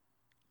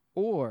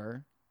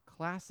or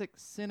classic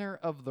center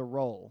of the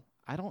roll.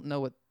 I don't know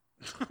what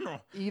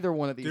either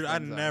one of these. Dude, things I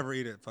never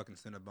eat a fucking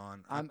Cinnabon.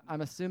 I'm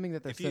assuming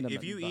that they're cinnamon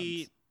if you buns.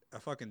 eat a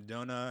fucking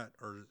donut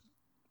or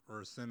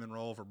a cinnamon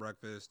roll for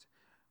breakfast,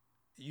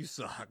 you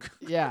suck.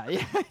 Yeah.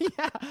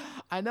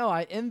 I know.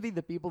 I envy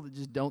the people that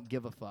just don't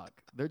give a fuck.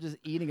 They're just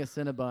eating a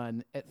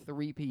Cinnabon at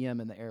 3 p.m.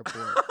 in the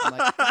airport. I'm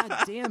like,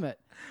 God damn it!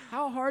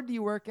 How hard do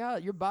you work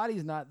out? Your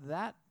body's not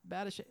that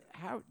bad a shape.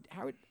 How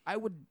I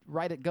would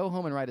go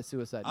home and write a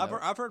suicide note.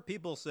 I've heard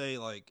people say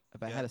like,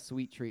 if I had a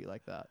sweet treat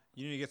like that.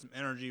 You need to get some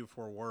energy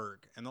before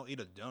work, and they'll eat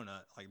a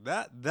donut like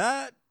that.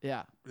 That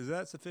yeah. Is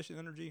that sufficient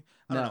energy?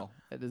 No,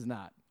 it is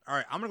not. All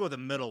right, I'm gonna go with the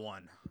middle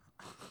one.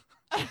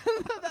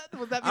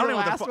 Was that I don't the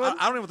last one?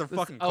 I don't know what they're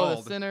fucking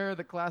called. The center,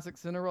 the classic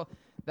center roll.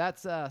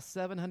 That's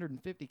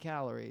 750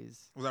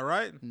 calories. Was that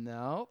right?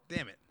 No.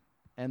 Damn it.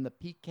 And the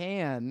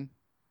pecan,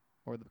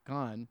 or the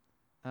pecan,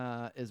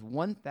 is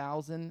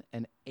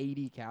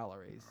 1,080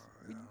 calories.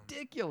 Oh, yeah.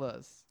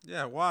 Ridiculous.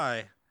 Yeah,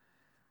 why?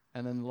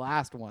 And then the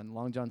last one,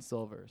 Long John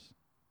Silver's.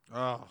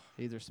 Oh.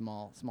 These are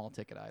small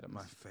ticket items.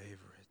 My favorite.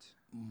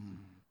 Mm.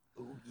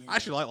 Ooh, yeah. I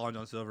actually like Long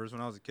John Silver's.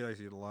 When I was a kid, I used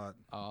to eat it a lot.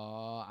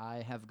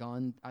 I've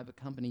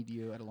accompanied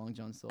you at a Long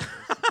John Silver's.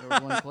 There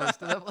was one close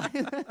to that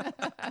place.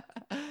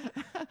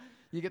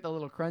 You get the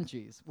little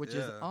crunchies, which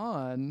is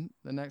on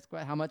the next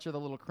question. How much are the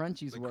little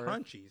crunchies worth?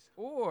 Crunchies.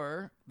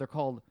 Or they're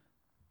called...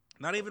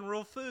 Not even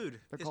real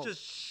food. It's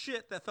just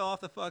shit that fell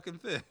off the fucking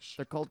fish.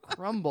 They're called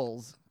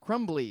crumbles.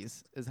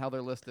 Crumblies is how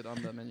they're listed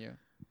on the menu.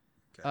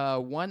 Okay.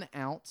 1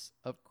 ounce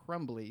of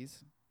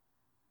crumblies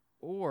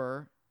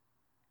or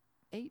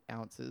 8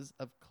 ounces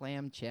of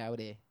clam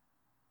chowder.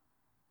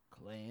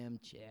 Clam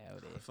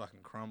chowder.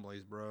 Fucking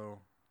crumblies, bro.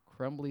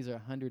 Crumblies are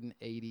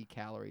 180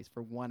 calories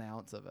for 1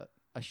 ounce of it.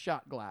 A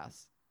shot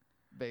glass,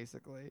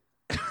 basically.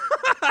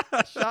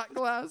 A shot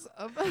glass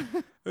of...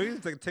 You're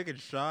taking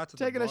shots?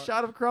 Taking a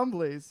shot of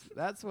crumblies.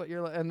 That's what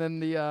you're... And then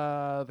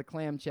the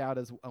clam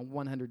chowder is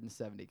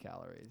 170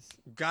 calories.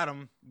 Got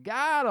him.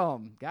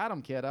 Got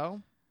him,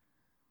 kiddo.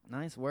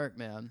 Nice work,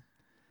 man.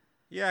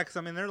 Yeah, because,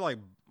 I mean, they're like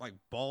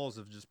balls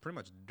of just pretty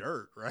much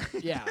dirt, right?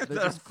 Yeah,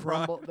 they're just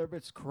crumbled. They're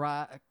just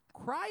cried?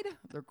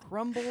 They're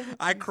crumbled?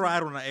 I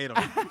cried when I ate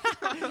them.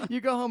 You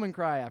go home and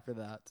cry after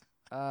that.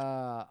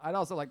 I'd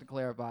also like to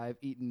clarify, I've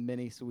eaten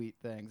many sweet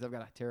things. I've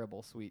got a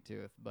terrible sweet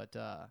tooth, but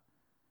I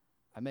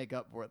make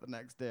up for it the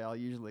next day. I'll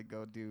usually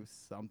go do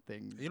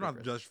something. You don't have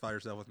to justify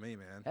yourself with me,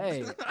 man.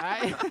 Hey,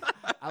 I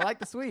like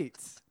the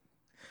sweets.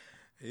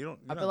 You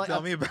don't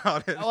tell me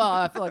about it. Well,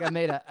 I feel like I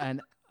made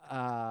an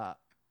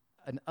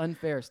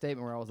unfair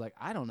statement where I was like,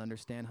 I don't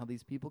understand how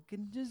these people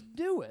can just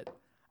do it.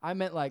 I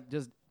meant like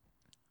just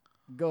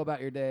go about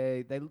your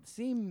day.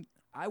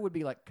 I would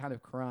be like kind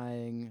of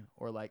crying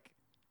or like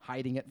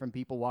hiding it from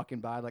people walking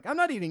by. Like, I'm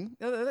not eating.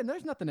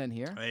 There's nothing in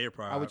here. Hey, you're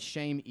probably, I would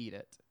shame eat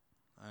it.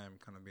 I am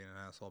kind of being an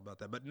asshole about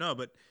that. But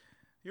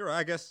you're right.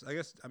 I guess,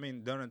 I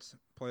mean, donuts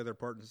play their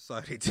part in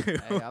society too.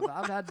 Hey,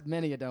 I've had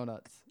many a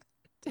donuts.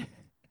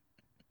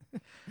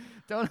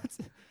 Donuts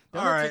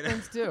all right. are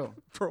things too.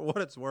 For what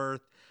it's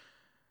worth,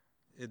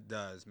 it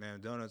does, man.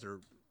 Donuts are,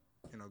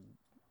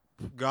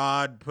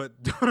 God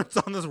put donuts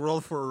on this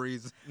world for a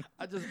reason.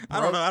 I don't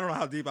know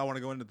how deep I want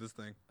to go into this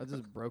thing. I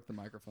just broke the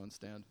microphone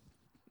stand.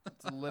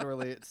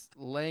 It's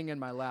laying in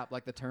my lap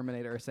like the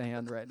Terminator's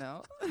hand right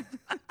now.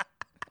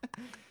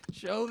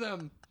 Show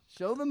them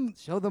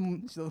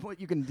what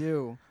you can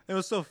do. It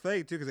was so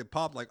fake too because it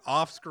popped like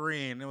off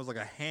screen. It was like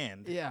a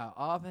hand. Yeah,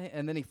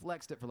 and then he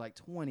flexed it for like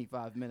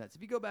 25 minutes.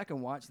 If you go back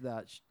and watch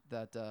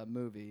that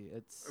movie,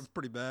 it's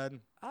pretty bad.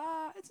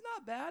 It's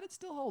not bad. It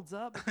still holds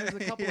up. There's a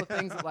couple of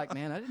things that like,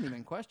 man, I didn't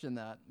even question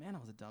that. Man, I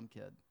was a dumb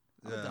kid.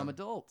 I'm a dumb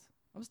adult.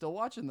 I'm still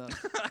watching this.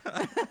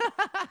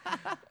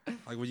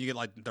 Like when you get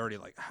like 30,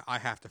 like I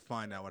have to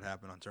find out what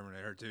happened on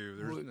Terminator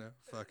 2.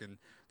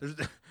 There's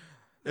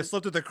It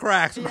slipped through the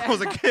cracks when I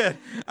was a kid.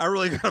 I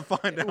really got to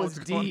find out what's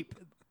going on. It was deep.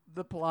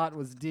 The plot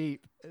was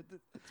deep.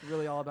 It's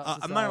really all about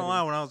society. I'm not going to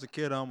lie. When I was a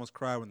kid, I almost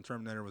cried when the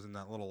Terminator was in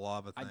that little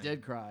lava thing. I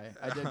did cry.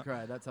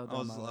 That's how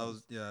dumb I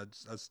was.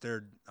 I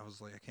stared. I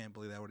was like, I can't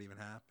believe that would even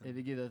happen. Did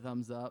you give it a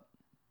thumbs up?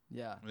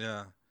 Yeah.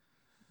 Yeah.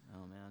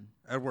 Oh, man.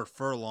 Edward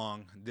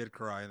Furlong did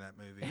cry in that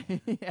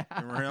movie. Yeah.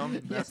 Remember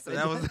him? Yes,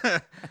 that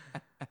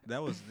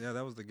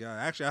was the guy.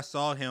 Actually, I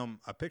saw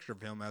a picture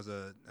of him as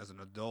an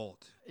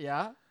adult.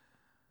 Yeah?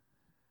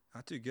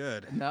 Not too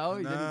good. No,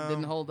 he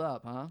didn't hold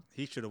up, huh?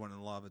 He should have went in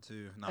the lava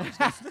too. No, it's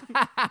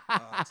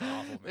awful,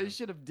 man. They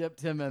should have dipped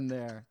him in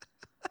there.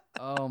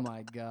 Oh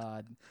my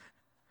God.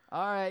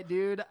 All right,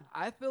 dude.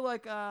 I feel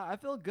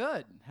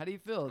good. How do you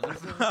feel? I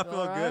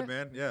feel good,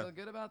 man. Yeah. Feel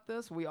good about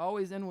this? We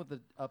always end with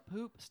a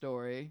poop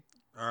story.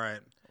 All right.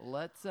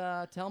 Let's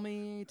tell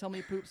me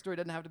a poop story. It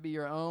doesn't have to be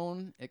your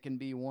own. It can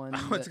be one.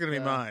 It's gonna be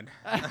mine.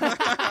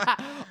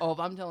 Oh, if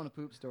I'm telling a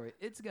poop story,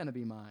 it's gonna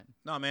be mine.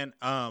 No, man.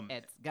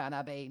 It's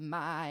gonna be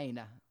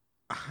mine.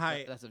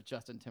 That's if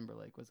Justin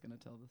Timberlake was gonna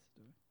tell this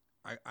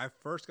story. I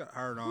first got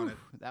hired on it.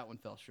 That one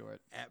fell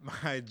short. At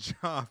my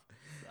job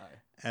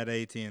at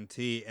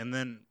AT&T, and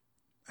then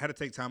I had to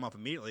take time off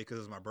immediately because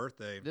it was my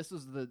birthday. This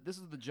was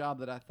the job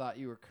that I thought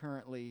you were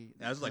currently.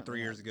 That was like 3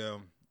 years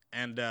ago.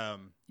 And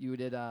you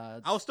did.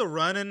 I was still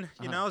running.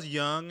 You know, I was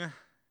young,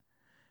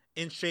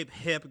 in shape,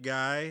 hip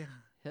guy.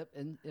 Hip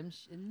in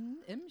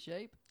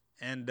shape.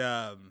 And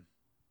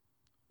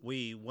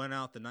we went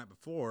out the night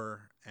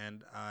before,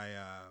 and I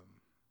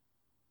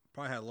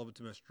probably had a little bit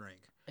too much drink.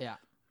 Yeah.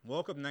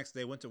 Woke up the next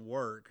day, went to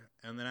work,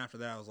 and then after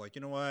that, I was like,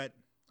 you know what?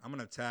 I'm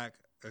gonna attack.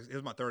 It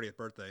was my 30th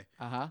birthday.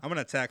 I'm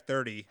gonna attack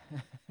 30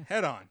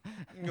 head on.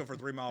 I'm gonna go for a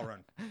 3-mile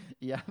run.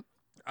 Yeah.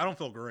 I don't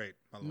feel great,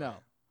 by the way. No.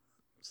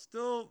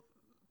 Still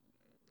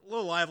a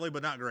little lively,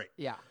 but not great.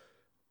 Yeah.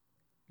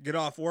 Get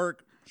off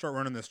work, start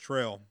running this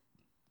trail.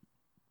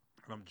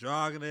 And I'm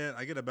jogging it.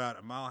 I get about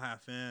a mile and a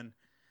half in,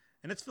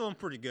 and it's feeling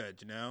pretty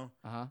good, you know?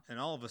 And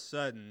all of a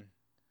sudden,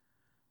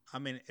 I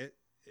mean,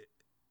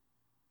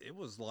 it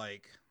was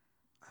like,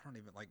 I don't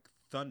even, like,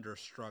 thunder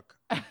struck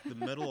the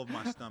middle of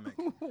my stomach.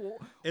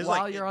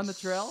 While you're on the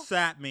trail?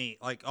 Sat me,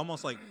 like,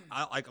 almost like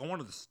I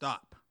wanted to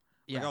stop.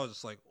 Yeah. Like, I was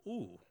just like,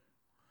 ooh.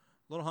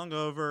 A little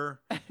hungover.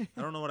 I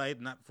don't know what I ate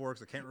the night before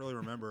because I can't really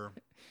remember.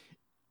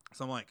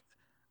 So I'm like,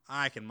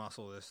 I can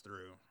muscle this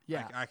through.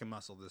 Yeah. I can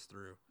muscle this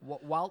through.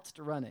 Whilst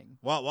running.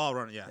 While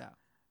running, yeah.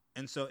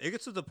 And so it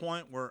gets to the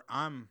point where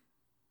I'm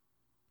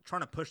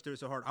trying to push through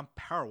so hard. I'm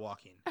power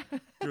walking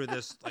through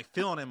this, like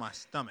feeling it in my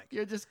stomach.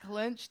 You're just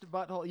clenched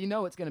butthole. You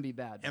know it's going to be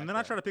bad. And then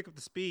I try to pick up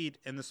the speed,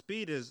 and the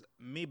speed is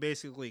me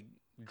basically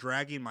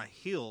dragging my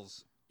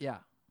heels. Yeah.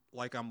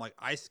 Like I'm like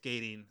ice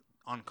skating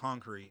on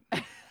concrete.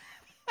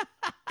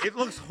 It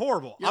looks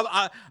horrible.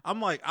 I'm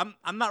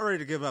not ready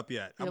to give up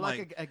yet. You're I'm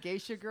like a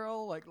geisha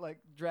girl, like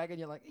dragging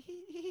you like.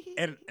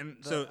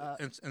 So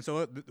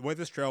the way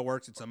this trail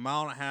works, it's a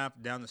mile and a half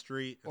down the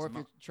street. Or if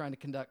you're trying to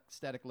conduct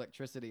static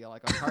electricity,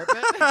 like on carpet.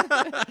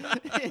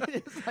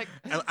 It's like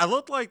I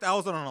looked like I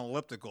was on an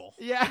elliptical.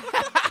 Yeah.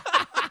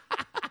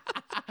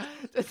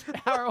 Just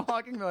power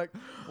walking, like,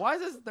 why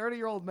is this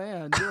 30-year-old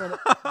man doing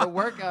a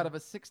workout of a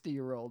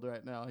 60-year-old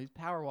right now? He's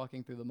power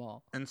walking through the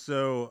mall. And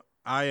so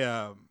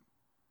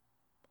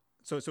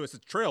So it's a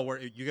trail where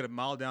you get a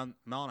mile and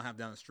a half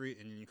down the street,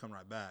 and you come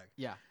right back.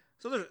 Yeah.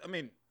 So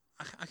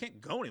I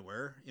can't go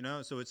anywhere, you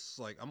know. So it's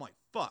like I'm like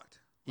fucked.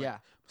 Like, yeah.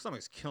 My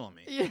stomach's killing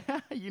me. Yeah.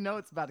 You know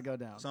it's about to go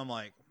down. So I'm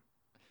like,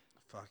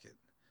 fuck it.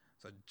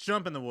 So I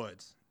jump in the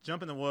woods,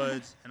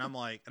 and I'm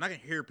like, and I can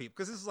hear people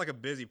because this is like a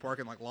busy park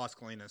in like Las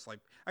Colinas. Like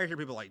I can hear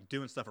people like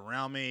doing stuff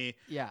around me.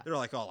 Yeah. They're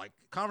like all like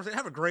conversating,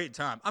 have a great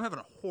time. I'm having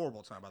a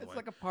horrible time, by the way. It's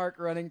like a park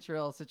running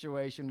trail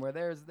situation where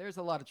there's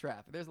a lot of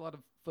traffic. There's a lot of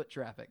foot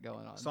traffic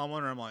going on. So I'm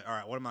wondering, I'm like, all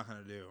right, what am I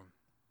gonna do?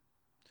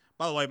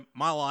 By the way,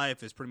 my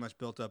life is pretty much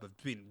built up of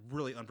being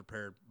really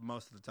unprepared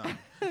most of the time.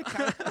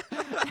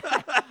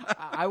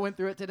 I went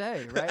through it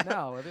today, right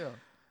now with you.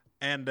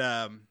 And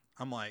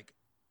I'm like,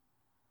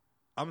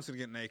 I'm just gonna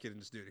get naked and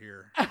just do it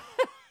here.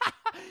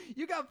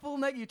 You got full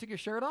naked. You took your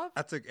shirt off?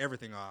 I took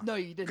everything off. No,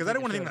 you didn't. Because I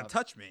didn't want anything to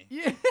touch me.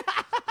 Yeah.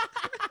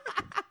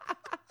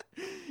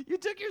 You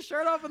took your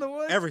shirt off in the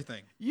woods?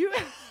 Everything.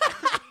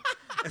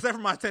 Except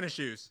for my tennis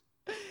shoes.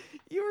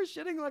 You were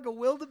shitting like a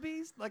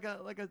wildebeest, like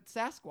a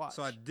Sasquatch.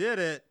 So I did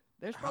it.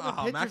 There's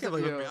probably pictures of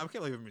you. I can't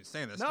believe I'm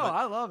saying this. No,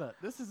 I love it.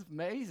 This is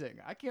amazing.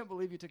 I can't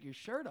believe you took your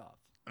shirt off.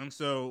 And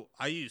so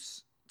I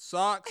use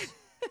socks,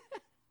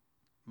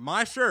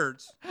 my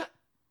shirts,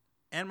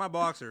 and my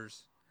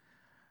boxers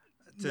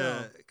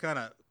to kind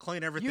of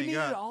clean everything up. You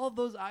needed all of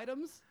those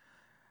items?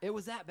 It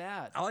was that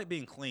bad. I like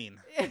being clean.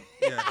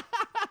 Yeah.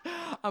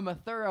 I'm a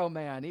thorough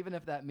man, even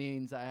if that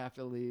means I have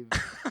to leave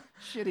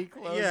shitty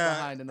clothes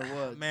behind in the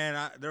woods.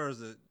 Man, there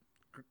was a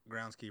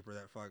groundskeeper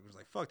that was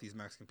like, fuck these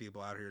Mexican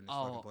people out here in this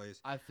fucking place.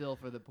 I feel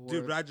for the poor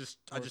dude, but I just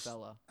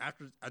fella.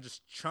 After I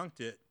just chunked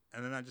it,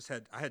 and then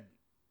I had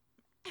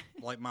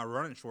like my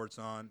running shorts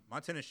on, my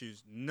tennis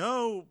shoes,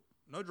 no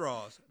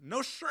drawers,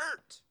 no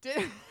shirt.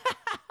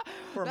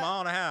 for a mile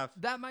and a half.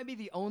 That might be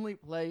the only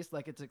place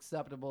like it's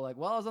acceptable. Like,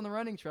 well, I was on the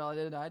running trail.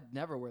 I'd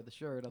never wear the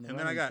shirt on the. And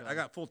running then trail. I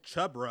got full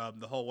chub rub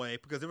the whole way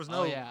because there was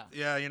no. Oh yeah.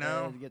 Yeah, you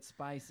know. It gets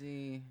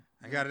spicy.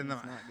 I got in the.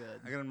 It's not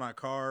good. I got in my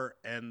car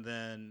and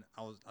then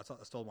I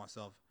told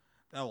myself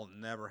that will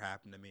never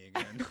happen to me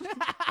again.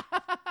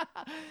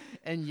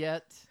 And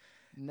yet,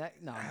 no,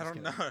 I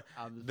don't know.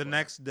 The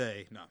next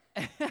day, no.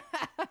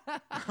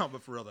 No,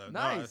 but for real though.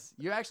 Nice.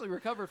 You actually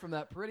recovered from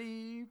that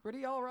pretty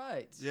all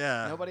right.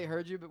 Yeah. Nobody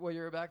heard you while you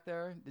were back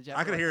there? Did you?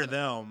 I could hear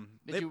them.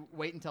 Did you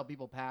wait until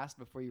people passed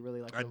before you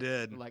really like? I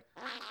did. Like,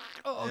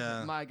 oh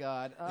yeah. my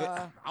God.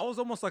 I was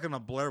almost like in a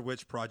Blair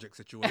Witch Project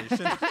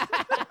situation.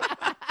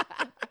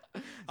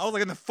 I was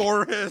like in the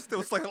forest. There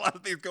was like a lot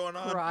of things going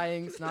on.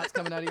 Crying, snot's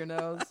coming out of your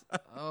nose.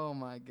 Oh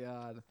my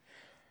God.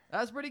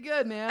 That's pretty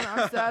good, man.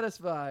 I'm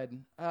satisfied.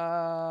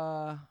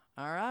 All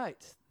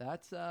right.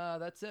 That's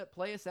it.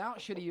 Play us out,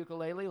 shitty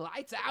ukulele.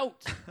 Lights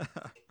out.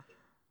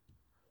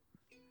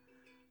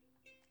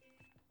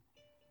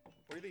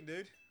 What do you think,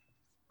 dude?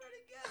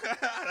 Pretty good.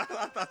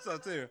 I thought so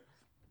too.